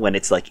backgrounds when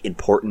it's like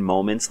important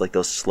moments, like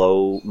those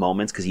slow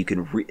moments, because you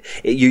can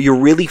you're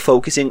really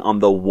focusing on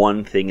the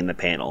one thing in the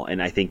panel.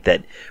 And I think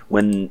that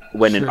when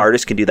an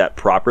artist can do that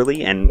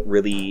properly and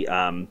really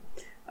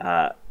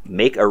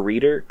make a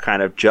reader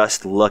kind of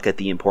just look at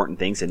the important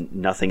things and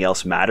nothing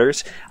else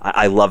matters,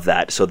 I love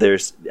that. So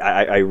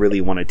I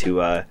really wanted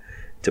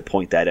to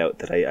point that out,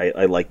 that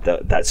I like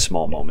that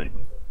small moment.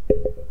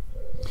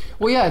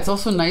 Well, yeah, it's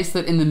also nice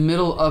that in the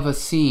middle of a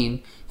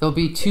scene there'll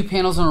be 2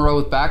 panels in a row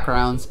with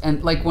backgrounds,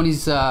 and like when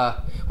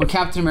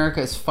Captain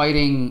America is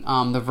fighting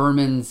the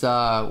Vermin's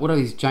what are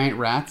these, giant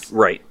rats?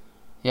 Right.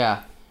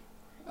 Yeah.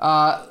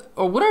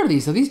 Or what are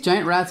these? Are these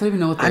giant rats? I don't even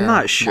know what they are. I'm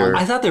not sure.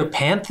 I thought they were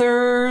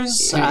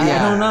panthers. Yeah.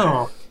 I don't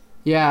know.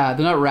 Yeah,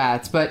 they're not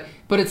rats, but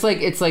it's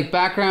like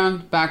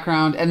background,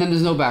 and then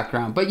there's no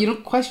background. But you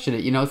don't question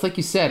it, it's like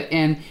you said.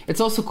 And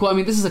it's also cool. I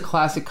mean, this is a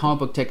classic comic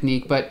book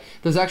technique, but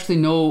there's actually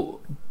no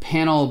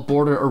panel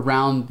border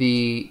around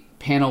the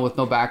panel with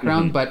no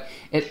background, but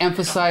it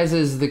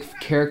emphasizes the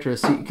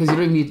characters because you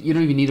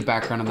don't even need a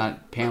background on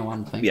that panel, I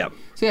don't think. Yeah.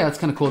 So yeah, that's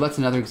kind of cool. That's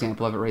another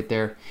example of it right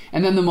there.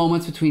 And then the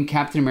moments between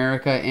Captain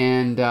America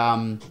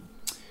and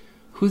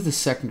who's the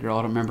second girl?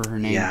 I don't remember her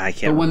name. Yeah, I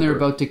can't. But when remember.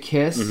 they're about to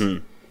kiss,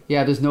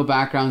 yeah, there's no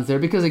backgrounds there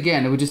because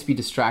again, it would just be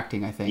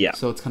distracting, I think. Yeah.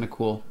 So it's kind of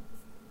cool.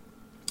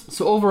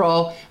 So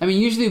overall, I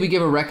mean, usually we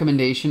give a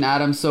recommendation,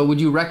 Adam. So would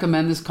you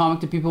recommend this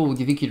comic to people? Would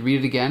you think you'd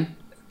read it again?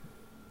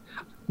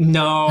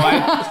 No,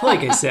 like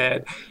I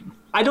said,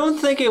 I don't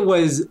think it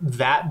was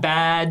that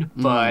bad,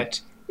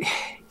 but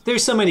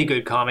there's so many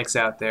good comics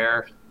out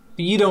there.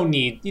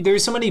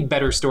 There's so many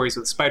better stories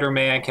with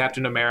Spider-Man,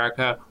 Captain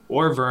America,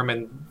 or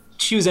Vermin.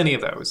 Choose any of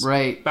those.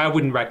 Right. But I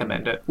wouldn't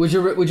recommend it. Would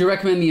you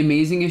recommend the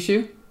Amazing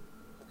issue?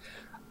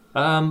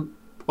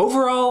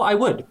 Overall, I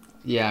would.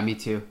 Yeah, me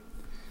too.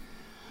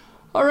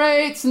 All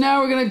right, so now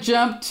we're going to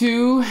jump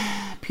to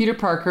Peter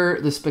Parker,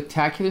 The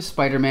Spectacular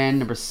Spider-Man,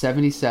 number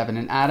 77.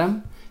 And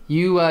Adam,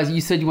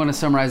 you said you want to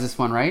summarize this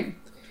one, right?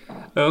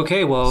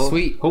 Okay, well,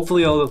 sweet.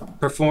 Hopefully I'll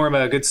perform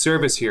a good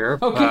service here.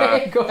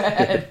 Okay, go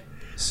ahead.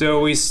 So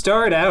we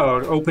start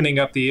out opening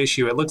up the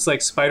issue. It looks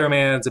like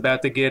Spider-Man's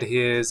about to get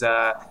his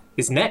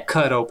neck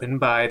cut open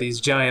by these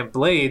giant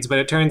blades, but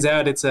it turns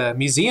out it's a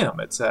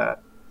museum. It's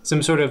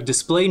some sort of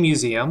display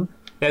museum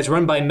that's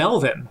run by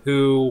Melvin,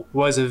 who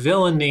was a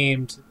villain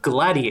named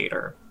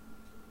Gladiator.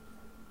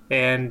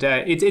 And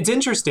it's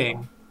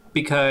interesting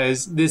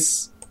because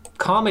this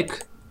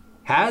comic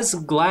has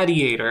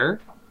Gladiator,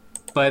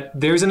 but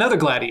there's another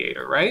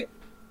Gladiator, right?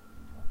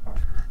 Are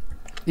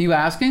you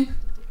asking?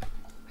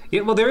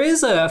 Yeah, well, there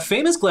is a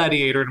famous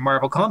Gladiator in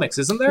Marvel Comics,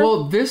 isn't there?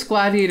 Well, this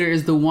Gladiator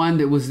is the one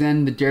that was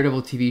in the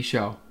Daredevil TV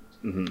show.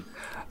 Mm-hmm.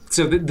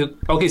 So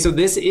so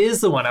this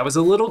is the one. I was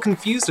a little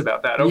confused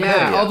about that. Okay.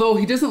 Yeah, although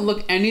he doesn't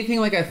look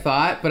anything like I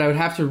thought, but I would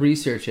have to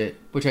research it,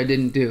 which I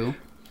didn't do.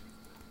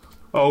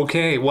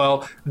 Okay,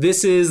 well,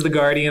 this is the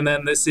Guardian,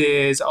 then this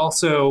is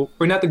also,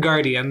 or not the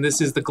Guardian, this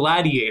is the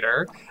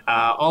Gladiator,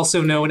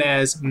 also known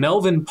as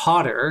Melvin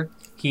Potter.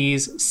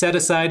 He's set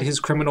aside his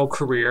criminal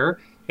career,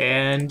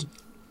 and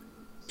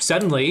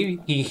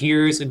suddenly he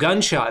hears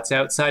gunshots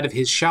outside of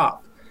his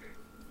shop.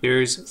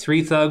 There's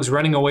 3 thugs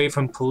running away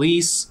from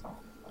police,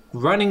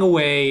 running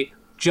away,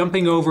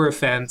 jumping over a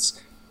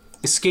fence,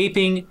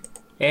 escaping,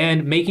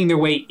 and making their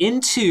way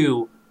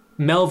into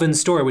Melvin's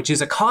store, which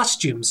is a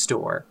costume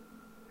store.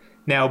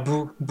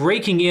 Now,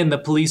 breaking in, the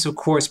police, of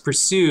course,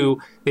 pursue.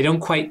 They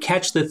don't quite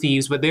catch the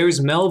thieves, but there's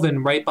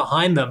Melvin right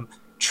behind them,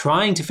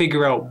 trying to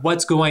figure out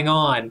what's going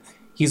on.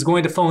 He's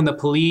going to phone the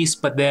police,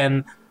 but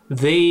then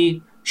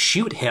they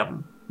shoot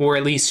him, or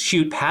at least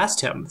shoot past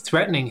him,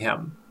 threatening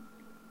him.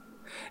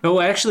 Oh,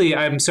 actually,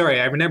 I'm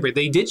sorry, I remember.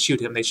 They did shoot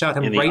him. They shot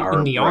him right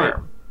in the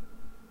arm.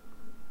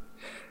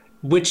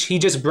 Which he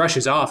just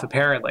brushes off,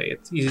 apparently.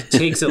 He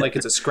takes it like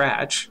it's a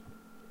scratch.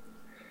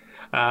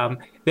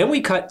 Then we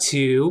cut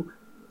to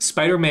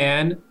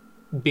Spider-Man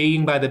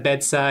being by the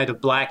bedside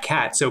of Black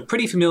Cat. So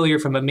pretty familiar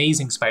from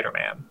Amazing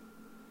Spider-Man.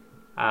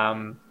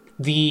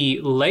 The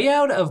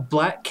layout of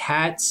Black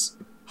Cat's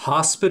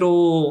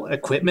hospital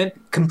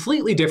equipment,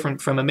 completely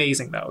different from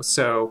Amazing, though.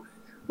 So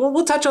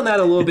we'll touch on that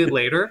a little bit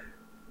later.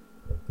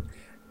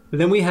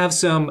 Then we have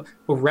some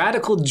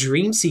radical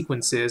dream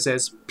sequences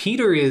as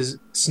Peter is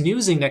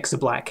snoozing next to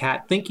Black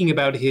Cat, thinking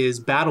about his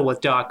battle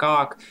with Doc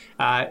Ock.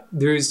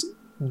 There's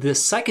the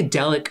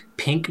psychedelic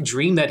pink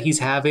dream that he's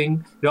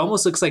having. It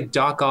almost looks like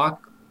Doc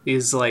Ock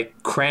is like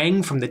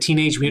Krang from the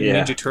Teenage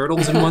Mutant Ninja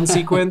Turtles in one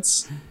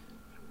sequence.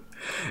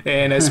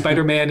 And as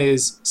Spider-Man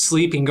is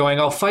sleeping, going,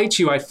 I'll fight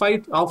you,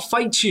 I'll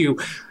fight you.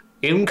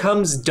 In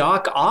comes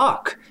Doc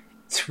Ock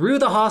through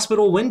the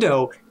hospital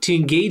window to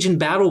engage in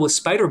battle with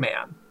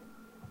Spider-Man.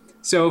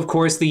 So, of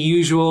course, the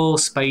usual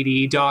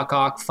Spidey Doc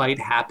Ock fight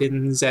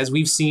happens, as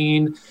we've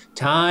seen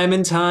time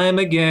and time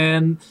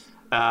again.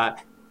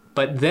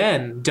 But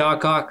then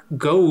Doc Ock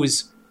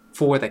goes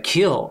for the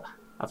kill.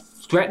 A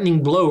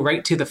threatening blow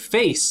right to the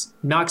face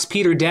knocks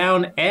Peter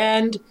down,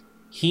 and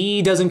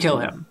he doesn't kill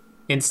him.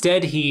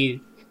 Instead, he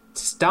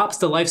stops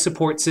the life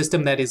support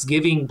system that is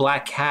giving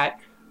Black Cat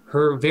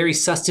her very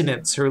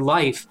sustenance, her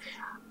life.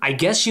 I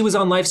guess she was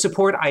on life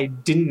support. I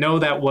didn't know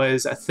that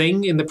was a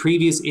thing in the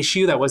previous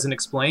issue that wasn't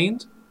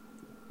explained.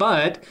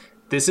 But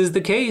this is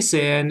the case,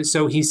 and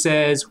so he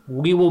says,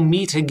 we will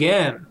meet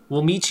again.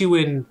 We'll meet you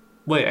in,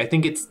 I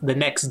think it's the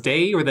next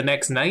day or the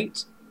next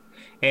night.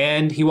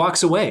 And he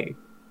walks away.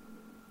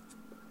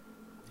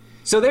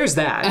 So there's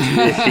that.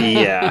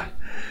 Yeah.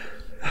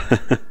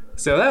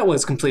 So that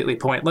was completely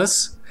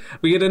pointless.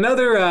 We get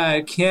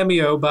another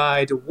cameo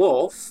by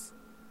DeWolf.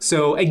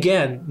 So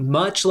again,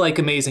 much like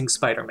Amazing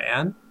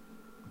Spider-Man,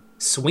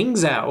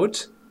 swings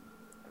out.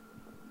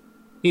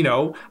 You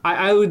know,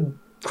 I would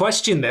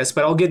question this,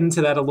 but I'll get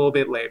into that a little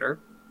bit later.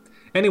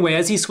 Anyway,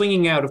 as he's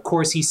swinging out, of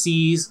course, he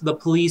sees the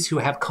police who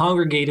have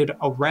congregated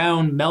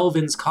around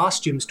Melvin's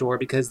costume store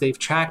because they've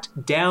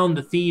tracked down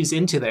the thieves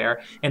into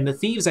there. And the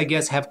thieves, I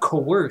guess, have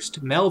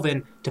coerced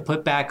Melvin to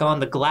put back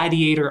on the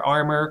gladiator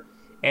armor,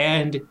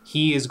 and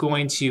he is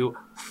going to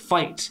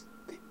fight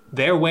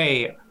their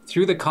way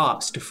through the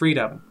cops to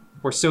freedom,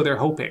 or so they're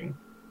hoping.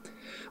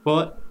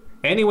 Well,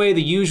 anyway,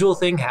 the usual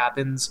thing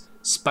happens.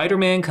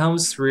 Spider-Man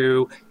comes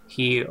through,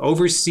 he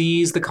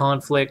oversees the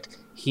conflict,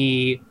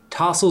 he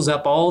tossles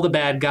up all the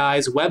bad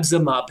guys, webs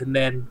them up, and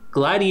then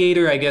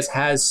Gladiator, I guess,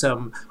 has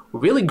some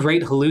really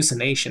great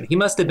hallucination. He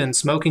must have been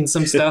smoking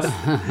some stuff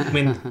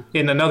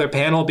in another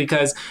panel,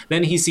 because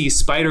then he sees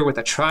Spider with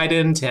a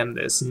trident and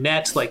this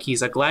net like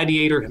he's a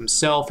gladiator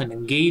himself and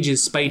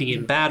engages Spidey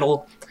in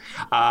battle.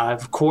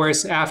 Of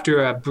course,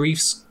 after a brief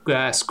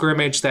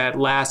skirmish that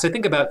lasts, I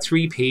think, about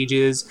 3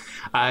 pages,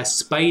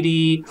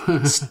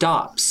 Spidey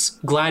stops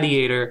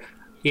Gladiator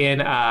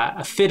in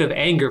a fit of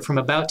anger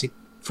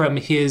from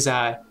his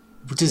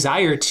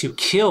desire to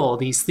kill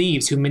these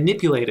thieves who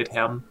manipulated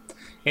him.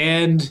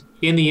 And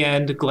in the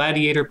end,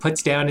 Gladiator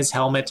puts down his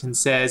helmet and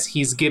says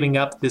he's giving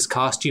up this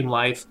costume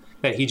life,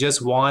 that he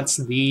just wants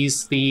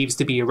these thieves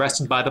to be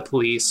arrested by the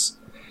police.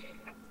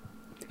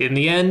 In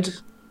the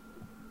end,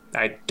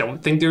 I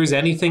don't think there's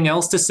anything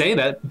else to say.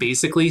 That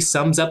basically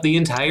sums up the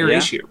entire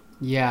issue.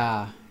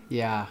 Yeah.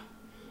 Bill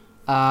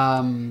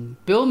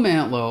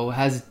Mantlo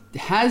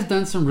has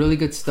done some really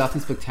good stuff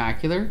in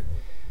Spectacular,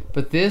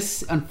 but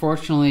this,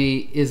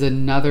 unfortunately, is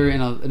another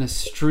in a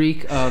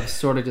streak of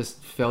sort of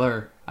just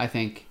filler, I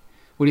think.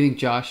 What do you think,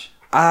 Josh?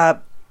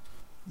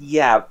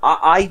 Yeah,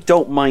 I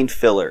don't mind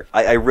filler.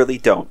 I really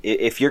don't.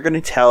 If you're going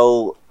to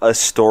tell a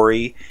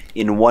story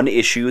in one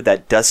issue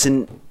that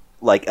doesn't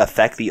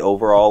affect the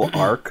overall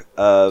arc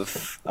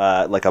of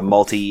a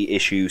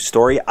multi-issue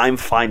story, I'm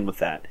fine with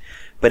that.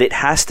 But it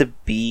has to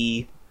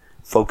be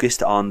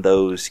focused on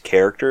those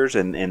characters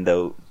and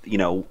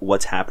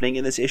what's happening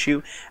in this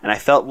issue. And I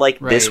felt like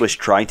this was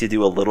trying to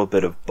do a little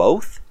bit of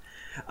both.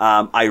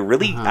 I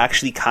really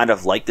actually kind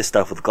of like the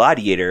stuff with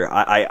Gladiator.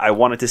 I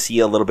wanted to see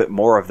a little bit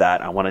more of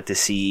that. I wanted to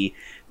see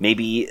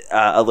maybe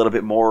a little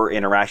bit more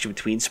interaction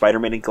between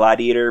Spider-Man and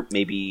Gladiator,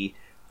 maybe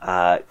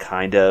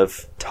kind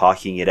of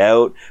talking it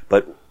out,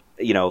 but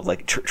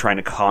like trying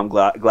to calm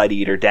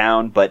Gladiator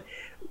down, but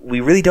we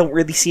really don't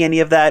really see any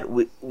of that.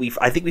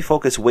 I think we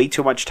focus way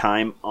too much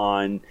time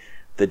on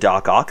the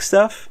Doc Ock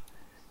stuff.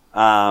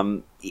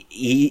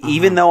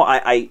 Even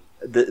though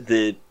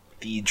the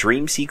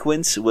dream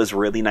sequence was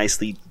really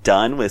nicely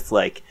done with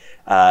like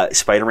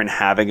Spider-Man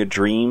having a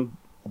dream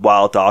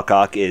while Doc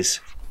Ock is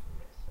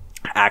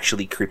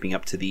actually creeping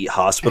up to the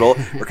hospital.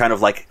 We're kind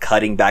of like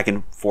cutting back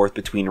and forth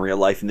between real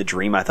life and the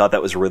dream. I thought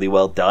that was really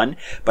well done,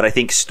 but I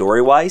think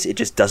story-wise, it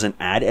just doesn't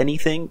add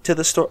anything to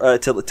the story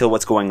to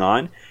what's going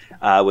on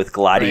with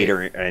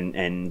Gladiator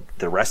and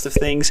the rest of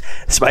things.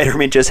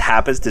 Spider-Man just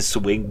happens to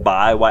swing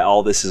by while all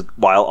of this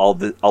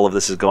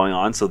is going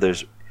on. So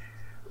there's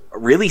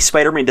really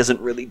Spider-Man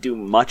doesn't really do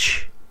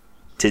much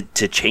to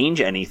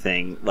change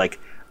anything. Like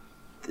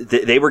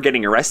they were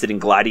getting arrested and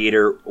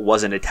Gladiator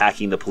wasn't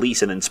attacking the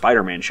police, and then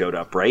Spider-Man showed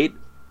up, right?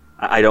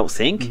 I don't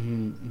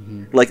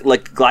think.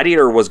 Like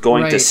Gladiator was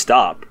going to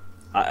stop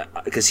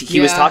because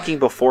he was talking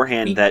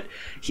beforehand that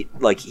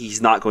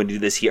he's not going to do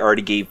this. He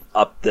already gave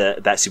up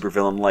that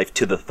supervillain life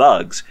to the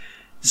thugs.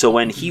 So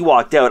when he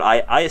walked out,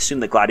 I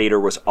assumed that Gladiator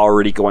was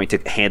already going to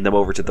hand them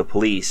over to the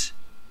police.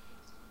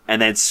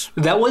 And then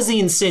that was the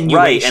insinuation,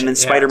 right? And then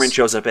Spider-Man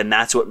shows up, and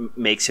that's what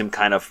makes him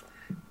kind of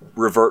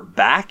revert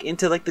back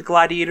into like the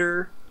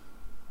Gladiator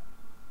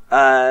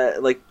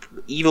like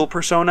evil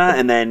persona,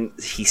 and then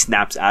he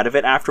snaps out of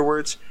it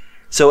afterwards.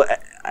 So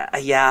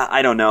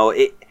I don't know.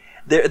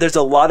 There's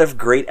a lot of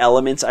great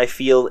elements I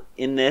feel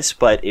in this,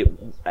 but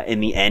in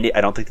the end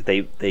I don't think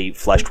that they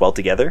fleshed well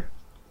together.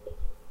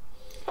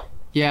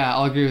 Yeah,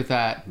 I'll agree with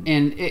that.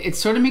 And it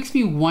sort of makes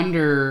me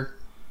wonder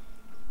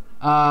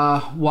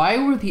why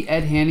were the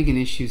Ed Hannigan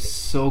issues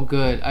so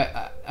good?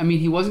 I mean,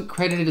 he wasn't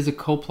credited as a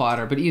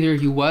co-plotter, but either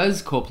he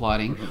was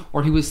co-plotting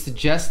or he was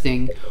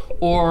suggesting,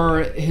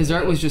 or his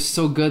art was just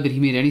so good that he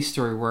made any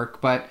story work.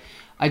 But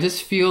I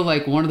just feel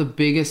like one of the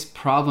biggest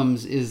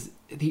problems is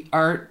the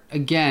art,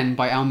 again,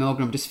 by Al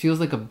Milgrom, just feels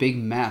like a big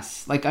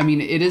mess. Like, I mean,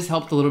 it is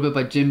helped a little bit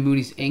by Jim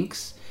Mooney's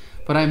inks,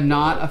 but I'm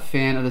not a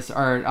fan of this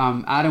art.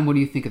 Adam, what do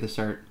you think of this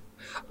art?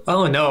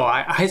 Oh, no,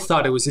 I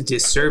thought it was a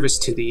disservice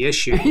to the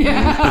issue.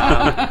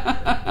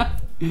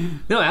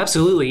 No,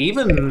 absolutely.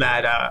 Even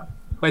that,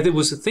 I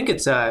think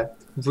it's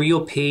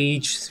Real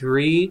Page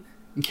 3.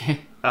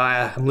 Okay.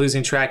 I'm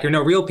losing track here.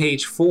 No, Real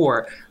Page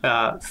 4.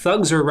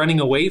 Thugs are running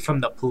away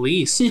from the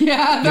police.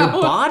 Yeah, their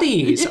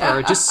bodies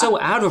are just so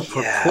out of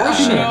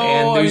proportion.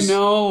 I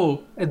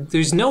know.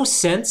 There's no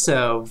sense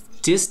of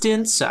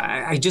distance.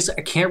 I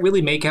can't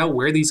really make out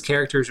where these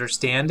characters are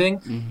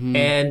standing.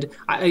 And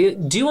I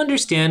do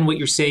understand what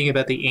you're saying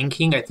about the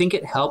inking. I think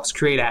it helps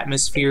create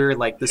atmosphere,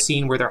 like the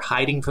scene where they're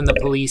hiding from the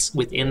police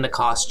within the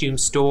costume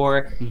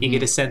store. You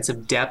get a sense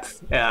of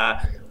depth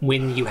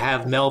when you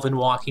have Melvin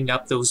walking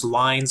up those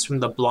lines from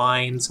the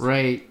blinds.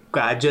 Right.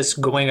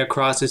 Just going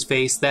across his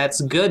face,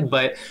 that's good.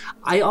 But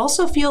I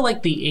also feel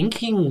like the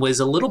inking was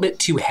a little bit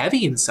too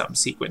heavy in some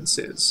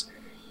sequences,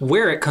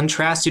 where it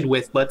contrasted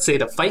with, let's say,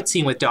 the fight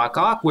scene with Doc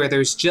Ock, where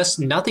there's just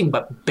nothing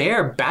but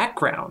bare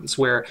backgrounds,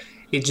 where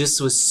it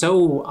just was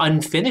so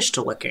unfinished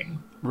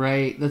looking.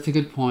 Right, that's a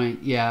good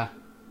point, yeah.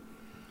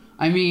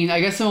 I mean, I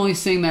guess I'm only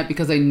saying that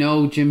because I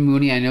know Jim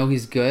Mooney, I know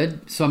he's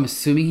good, so I'm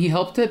assuming he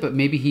helped it, but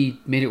maybe he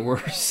made it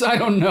worse. I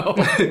don't know.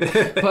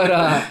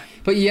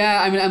 But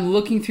yeah, I mean, I'm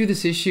looking through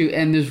this issue,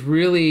 and there's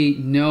really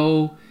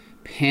no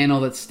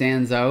panel that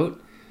stands out.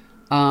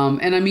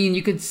 And I mean,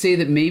 you could say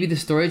that maybe the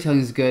storytelling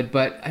is good,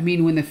 but I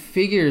mean, when the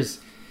figures,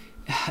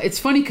 it's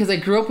funny because I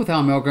grew up with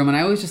Al Milgrom and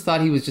I always just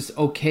thought he was just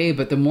okay.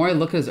 But the more I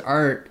look at his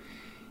art,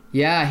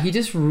 he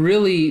just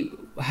really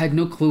had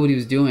no clue what he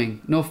was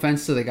doing. No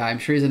offense to the guy. I'm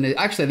sure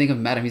actually I think I've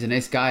met him. He's a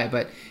nice guy,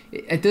 but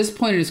at this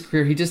point in his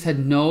career, he just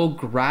had no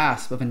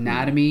grasp of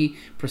anatomy,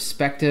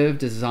 perspective,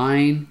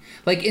 design.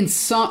 Like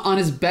on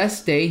his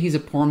best day, he's a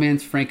poor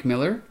man's Frank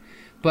Miller.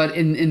 But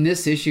in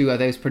this issue, I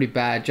think it was pretty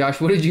bad.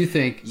 Josh, what did you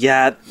think?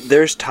 Yeah,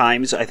 there's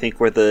times I think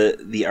where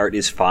the art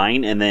is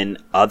fine, and then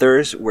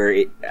others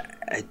where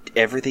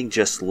everything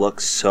just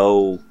looks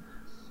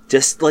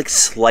just like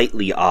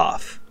slightly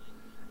off.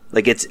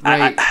 Like it's,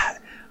 right.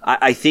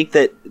 I think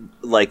that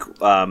like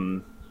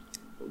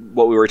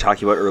what we were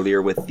talking about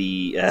earlier with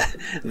the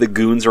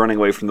goons running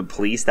away from the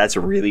police, that's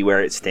really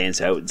where it stands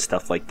out and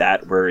stuff like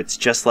that. Where it's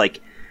just like,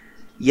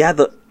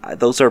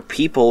 those are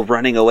people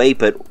running away,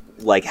 but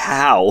like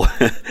how?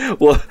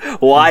 Well,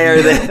 why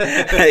are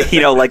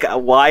they?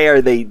 Why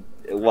are they?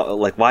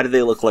 Why do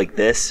they look like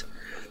this?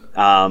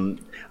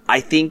 I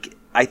think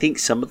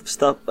some of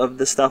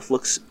the stuff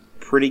looks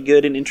pretty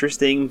good and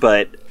interesting,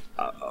 but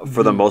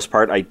for the most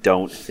part, I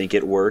don't think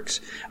it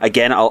works.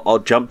 Again, I'll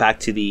jump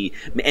back to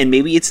and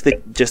maybe it's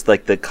just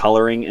the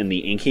coloring and the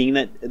inking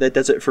that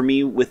does it for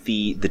me with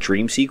the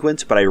dream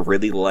sequence. But I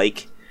really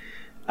like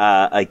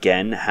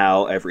again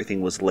how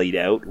everything was laid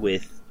out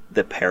with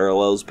the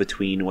parallels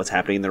between what's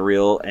happening in the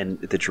real and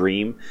the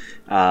dream.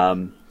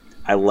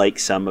 I like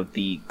some of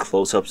the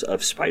close-ups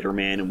of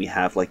Spider-Man, and we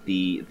have like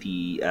the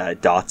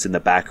dots in the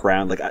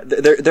background. Like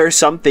there are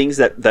some things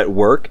that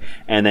work,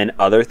 and then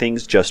other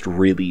things just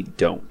really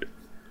don't.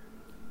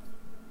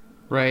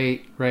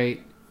 Right.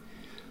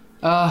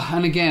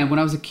 And again, when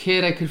I was a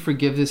kid, I could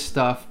forgive this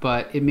stuff,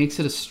 but it makes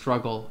it a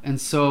struggle. And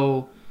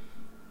so,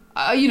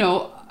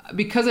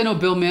 because I know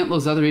Bill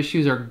Mantlow's other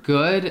issues are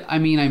good, I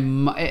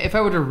mean, if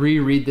I were to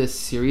reread this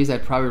series,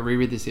 I'd probably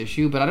reread this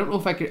issue, but I don't know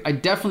if I could. I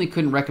definitely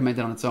couldn't recommend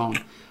it on its own.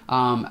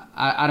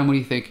 Adam, what do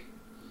you think?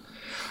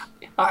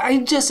 I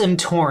just am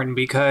torn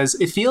because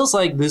it feels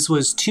like this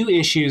was 2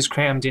 issues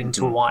crammed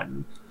into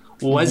one.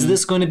 Was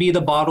this going to be the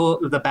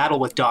battle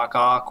with Doc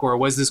Ock, or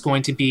was this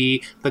going to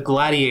be the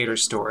Gladiator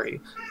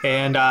story?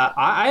 And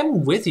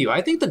I'm with you.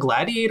 I think the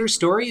Gladiator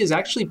story is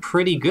actually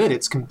pretty good.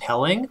 It's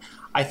compelling.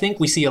 I think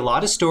we see a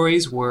lot of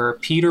stories where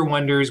Peter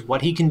wonders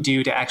what he can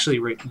do to actually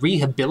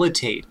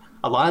rehabilitate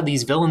a lot of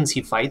these villains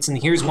he fights,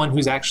 and here's one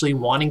who's actually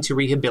wanting to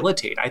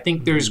rehabilitate. I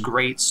think there's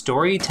great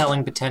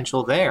storytelling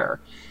potential there.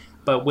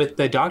 But with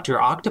the Dr.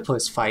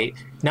 Octopus fight,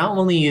 not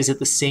only is it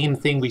the same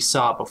thing we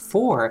saw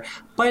before,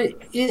 but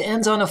it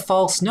ends on a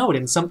false note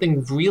and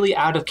something really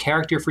out of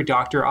character for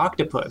Dr.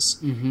 Octopus.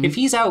 If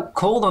he's out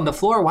cold on the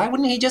floor, why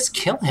wouldn't he just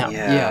kill him?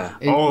 Yeah.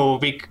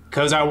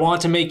 Because I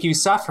want to make you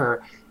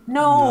suffer.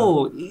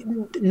 No,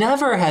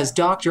 never has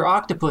Dr.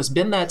 Octopus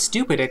been that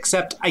stupid,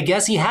 except I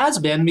guess he has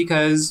been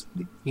because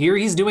here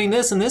he's doing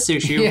this in this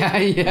issue.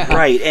 Yeah.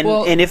 Right,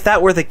 and if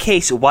that were the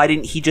case, why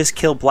didn't he just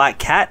kill Black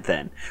Cat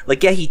then?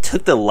 Like, yeah, he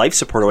took the life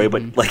support away,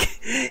 but like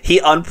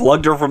he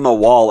unplugged her from the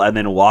wall and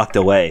then walked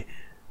away.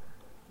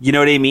 You know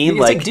what I mean? It's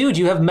like, dude,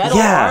 you have metal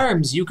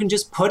arms. You can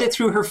just put it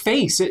through her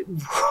face.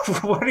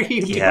 What are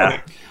you doing?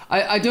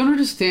 I don't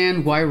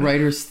understand why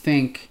writers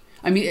think...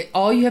 I mean,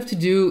 all you have to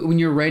do when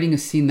you're writing a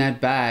scene that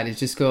bad is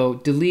just go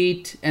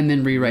delete and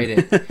then rewrite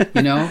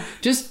it.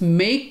 Just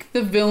make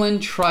the villain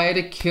try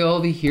to kill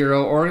the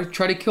hero or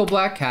try to kill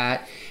Black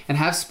Cat and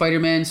have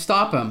Spider-Man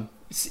stop him.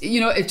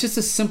 It's just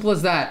as simple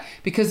as that.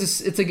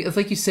 Because it's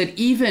like you said,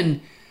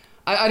 even...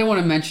 I don't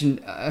want to mention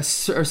a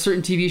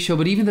certain TV show,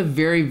 but even the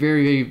very,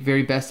 very,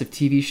 very best of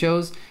TV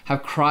shows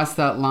have crossed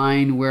that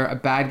line where a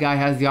bad guy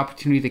has the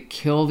opportunity to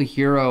kill the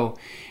hero,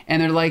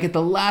 and they're like at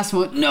the last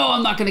moment, no,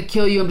 I'm not going to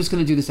kill you. I'm just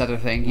going to do this other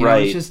thing.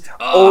 Right. It's just,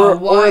 or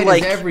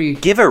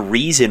like give a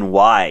reason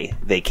why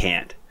they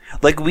can't.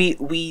 Like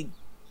we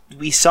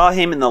saw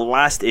him in the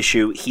last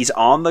issue. He's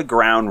on the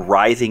ground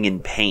writhing in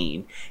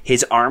pain.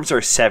 His arms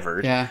are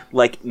severed. Yeah.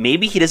 Like,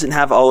 maybe he doesn't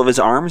have all of his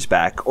arms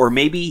back, or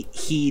maybe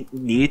he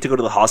needed to go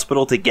to the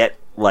hospital to get,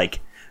 like,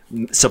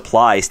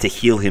 supplies to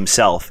heal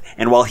himself.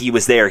 And while he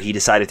was there, he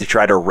decided to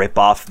try to rip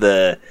off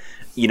the,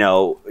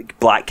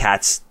 Black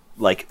Cat's,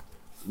 like,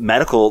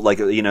 medical, like,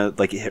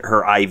 like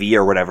her IV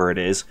or whatever it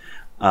is.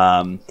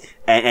 And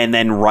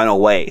then run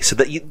away. So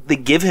that they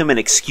give him an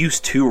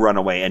excuse to run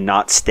away and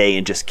not stay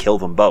and just kill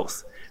them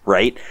both.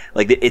 Right?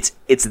 Like, it's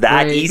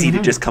that easy to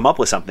just come up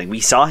with something. We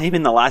saw him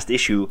in the last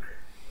issue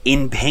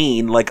in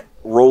pain, like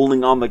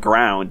rolling on the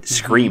ground,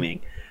 screaming.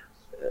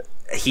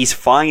 He's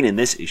fine in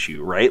this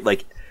issue, right?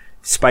 Like,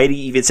 Spidey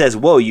even says,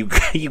 whoa, you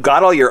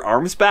got all your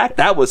arms back?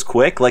 That was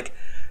quick. Like,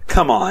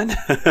 come on.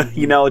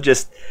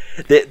 Just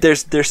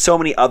there's so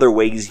many other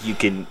ways you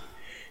can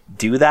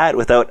do that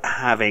without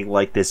having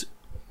like this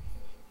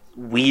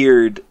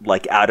weird,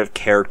 like, out of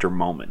character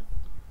moment.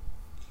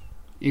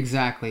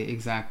 Exactly.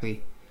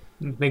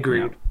 Agreed.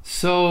 Yeah.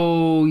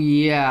 So,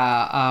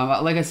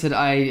 like I said,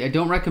 I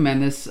don't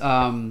recommend this. Did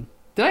I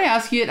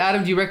ask you it,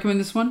 Adam? Do you recommend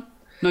this one?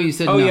 No, you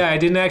said no. Oh, yeah, I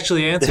didn't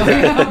actually answer.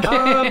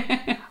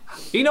 Okay.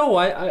 You know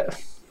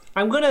what?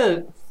 I'm going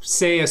to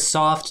say a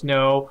soft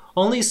no.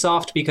 Only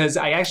soft because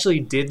I actually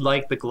did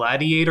like the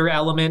Gladiator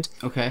element.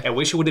 Okay. I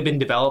wish it would have been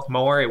developed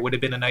more. It would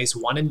have been a nice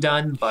one and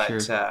done,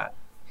 but sure.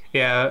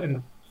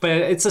 But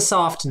it's a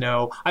soft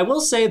no. I will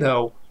say,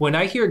 though, when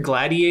I hear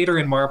Gladiator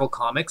in Marvel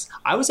Comics,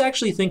 I was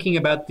actually thinking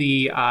about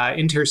the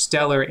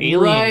interstellar alien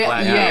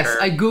Gladiator. Yes,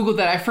 I Googled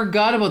that. I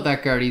forgot about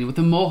that Guardian with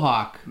the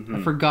mohawk. I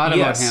forgot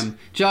about him.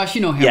 Josh,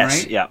 you know him,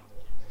 right? Yeah.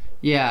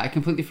 Yeah, I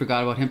completely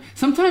forgot about him.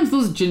 Sometimes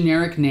those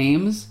generic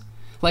names,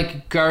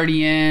 like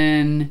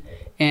Guardian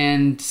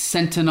and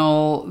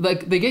Sentinel,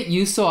 like they get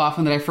used so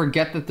often that I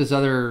forget that there's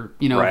other,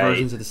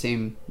 versions of the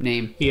same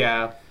name.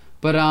 Yeah.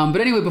 But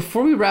anyway,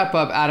 before we wrap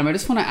up, Adam, I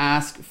just want to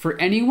ask, for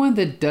anyone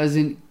that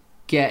doesn't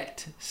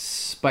get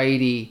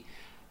Spidey,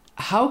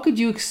 how could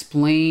you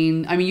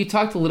explain... I mean, you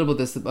talked a little about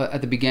this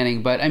at the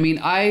beginning, but I mean,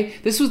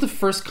 this was the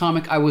first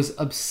comic I was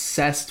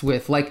obsessed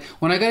with. Like,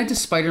 when I got into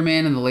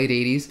Spider-Man in the late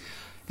 80s,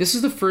 this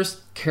was the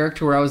first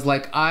character where I was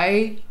like,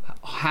 I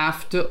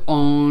have to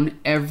own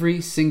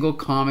every single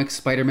comic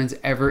Spider-Man's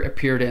ever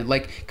appeared in.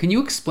 Like, can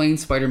you explain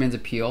Spider-Man's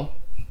appeal?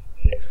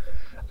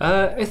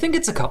 I think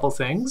it's a couple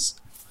things.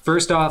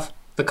 First off,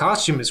 the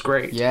costume is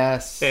great.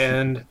 Yes.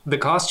 And the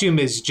costume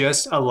is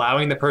just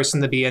allowing the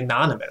person to be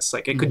anonymous.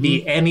 Like, it could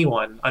be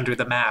anyone under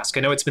the mask.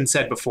 I know it's been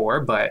said before,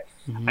 but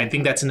I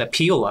think that's an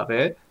appeal of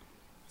it.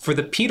 For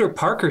the Peter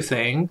Parker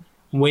thing,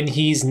 when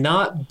he's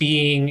not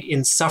being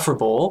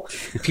insufferable,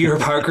 Peter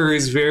Parker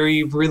is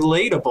very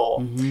relatable.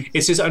 Mm-hmm.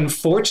 It's just,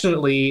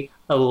 unfortunately,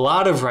 a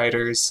lot of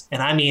writers,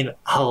 and I mean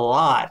a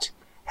lot,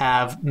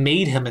 have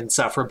made him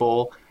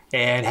insufferable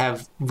and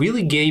have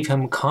really gave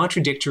him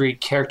contradictory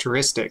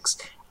characteristics.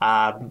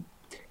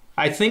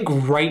 I think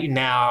right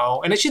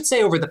now, and I should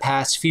say over the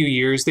past few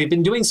years, they've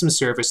been doing some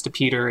service to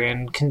Peter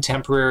in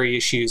contemporary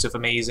issues of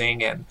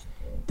Amazing, and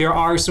there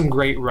are some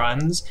great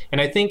runs.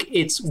 And I think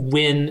it's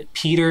when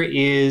Peter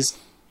is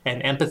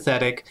an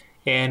empathetic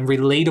and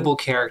relatable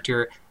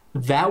character,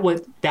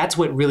 that's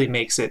what really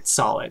makes it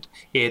solid.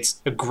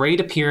 It's a great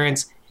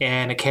appearance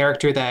and a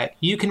character that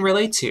you can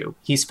relate to.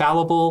 He's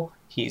fallible,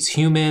 he's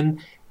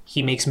human,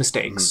 he makes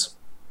mistakes.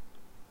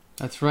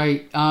 That's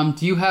right.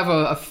 Do you have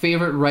a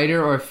favorite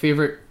writer or a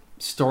favorite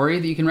story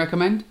that you can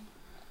recommend?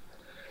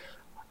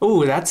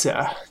 Oh, that's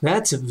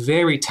a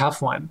very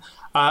tough one.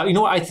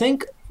 I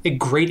think a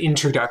great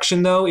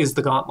introduction, though, is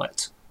The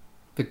Gauntlet.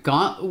 I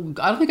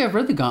don't think I've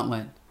read The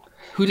Gauntlet.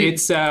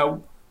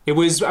 It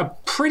was a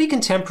pretty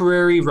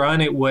contemporary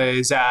run. It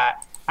was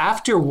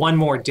after One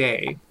More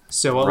Day.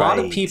 So a lot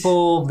of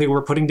people, they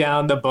were putting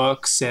down the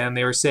books and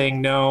they were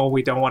saying, no,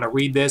 we don't want to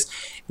read this.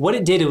 What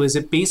it did was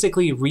it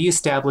basically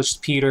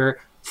reestablished Peter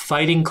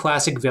fighting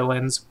classic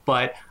villains,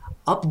 but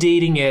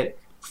updating it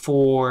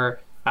for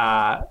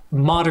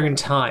modern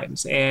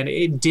times. And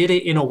it did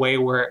it in a way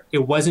where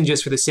it wasn't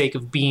just for the sake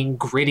of being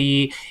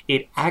gritty.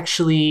 It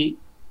actually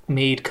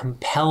made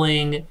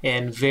compelling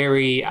and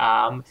very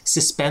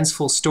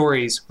suspenseful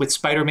stories with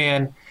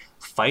Spider-Man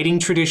fighting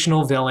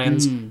traditional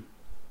villains,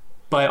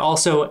 but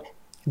also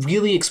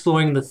really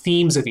exploring the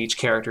themes of each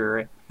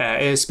character,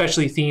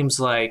 especially themes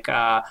like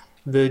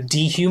the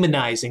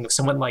dehumanizing of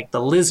someone like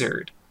the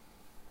Lizard.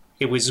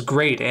 It was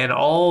great, and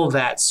all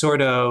that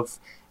sort of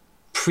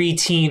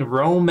preteen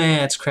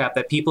romance crap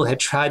that people had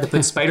tried to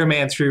put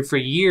Spider-Man through for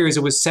years,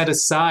 it was set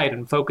aside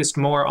and focused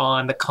more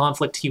on the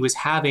conflict he was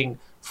having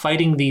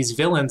fighting these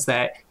villains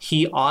that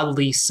he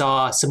oddly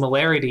saw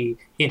similarity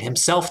in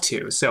himself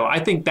to. So I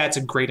think that's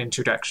a great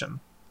introduction.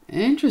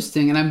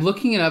 Interesting, and I'm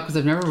looking it up because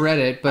I've never read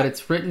it, but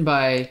it's written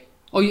by...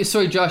 Oh,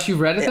 sorry, Josh, you've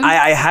read it then?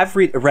 I have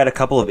read a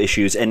couple of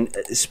issues, and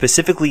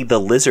specifically the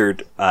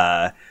Lizard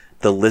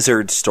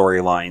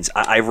storylines.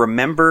 I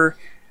remember...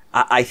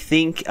 I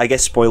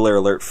guess spoiler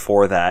alert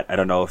for that. I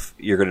don't know if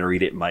you're going to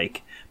read it,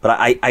 Mike, but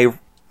I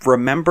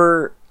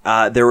remember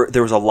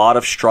there was a lot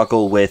of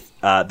struggle with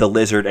the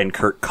Lizard and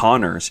Curt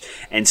Connors,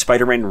 and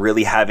Spider-Man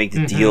really having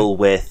to deal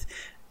with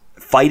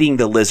fighting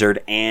the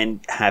Lizard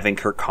and having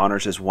Curt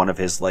Connors as one of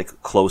his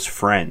close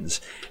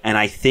friends. And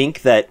I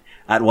think that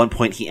at one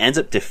point he ends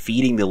up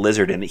defeating the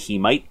Lizard, and he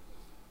might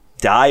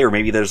die, or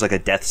maybe there's a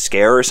death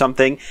scare or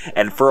something.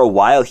 And for a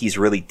while he's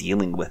really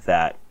dealing with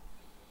that,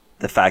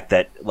 the fact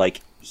that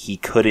he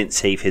couldn't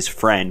save his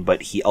friend,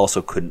 but he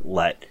also couldn't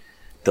let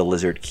the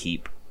Lizard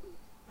keep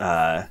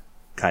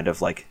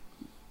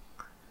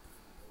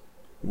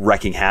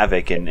wrecking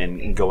havoc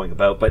and going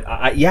about. But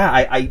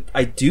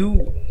I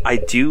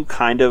do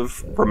kind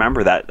of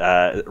remember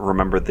that,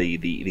 remember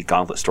the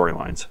Gauntlet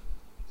storylines.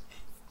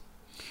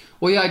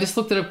 Well, yeah, I just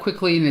looked it up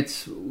quickly, and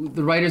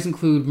the writers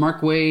include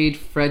Mark Waid,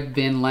 Fred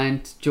Van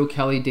Lent, Joe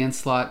Kelly, Dan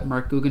Slott,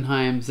 Mark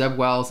Guggenheim, Zeb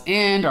Wells,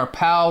 and our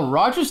pal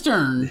Roger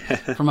Stern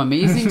from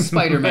Amazing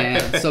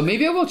Spider-Man. So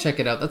maybe I will check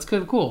it out. That's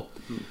kind of cool.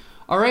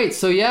 All right,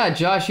 so yeah,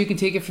 Josh, you can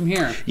take it from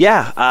here.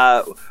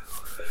 Yeah,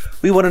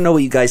 we want to know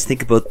what you guys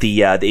think about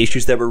the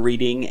issues that we're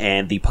reading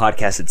and the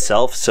podcast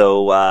itself.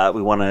 So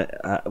we want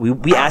to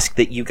we ask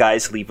that you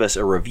guys leave us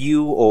a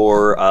review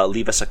or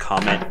leave us a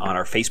comment on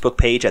our Facebook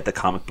page at the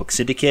Comic Book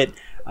Syndicate.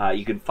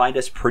 You can find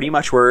us pretty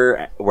much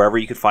wherever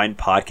you can find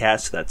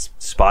podcasts. That's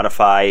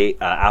Spotify,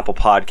 Apple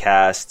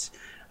Podcasts,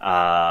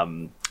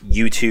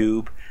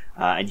 YouTube,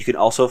 and you can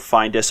also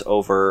find us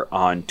over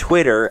on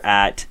Twitter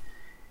at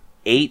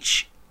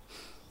HCT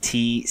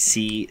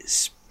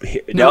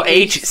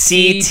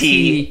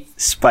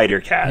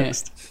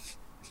Spidercast.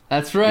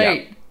 That's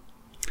right.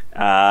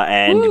 Yeah.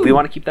 And we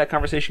want to keep that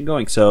conversation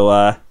going,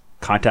 so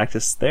contact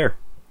us there.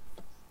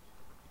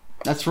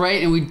 That's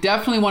right, and we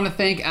definitely want to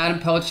thank Adam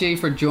Pelche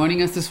for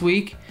joining us this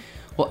week.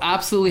 We'll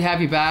absolutely have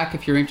you back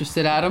if you're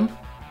interested, Adam.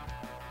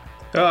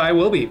 I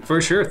will be, for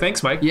sure.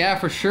 Thanks, Mike. Yeah,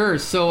 for sure.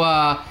 So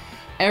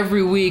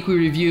every week we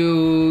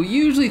review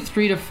usually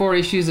 3 to 4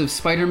 issues of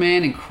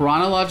Spider-Man in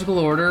chronological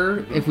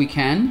order, if we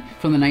can,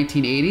 from the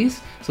 1980s.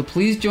 So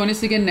please join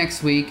us again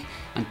next week.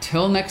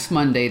 Until next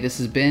Monday, this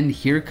has been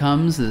Here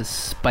Comes the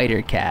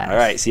Spider-Cast. All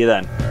right, see you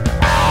then.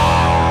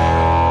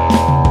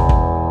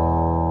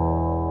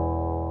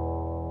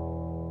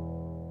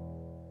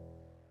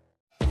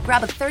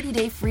 Grab a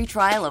 30-day free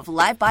trial of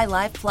Live by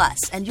Live Plus,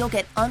 and you'll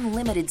get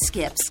unlimited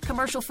skips,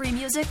 commercial-free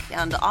music,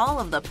 and all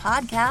of the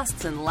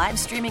podcasts and live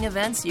streaming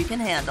events you can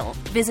handle.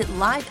 Visit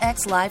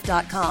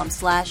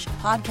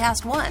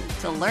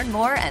livexlive.com/podcast1 to learn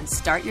more and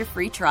start your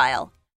free trial.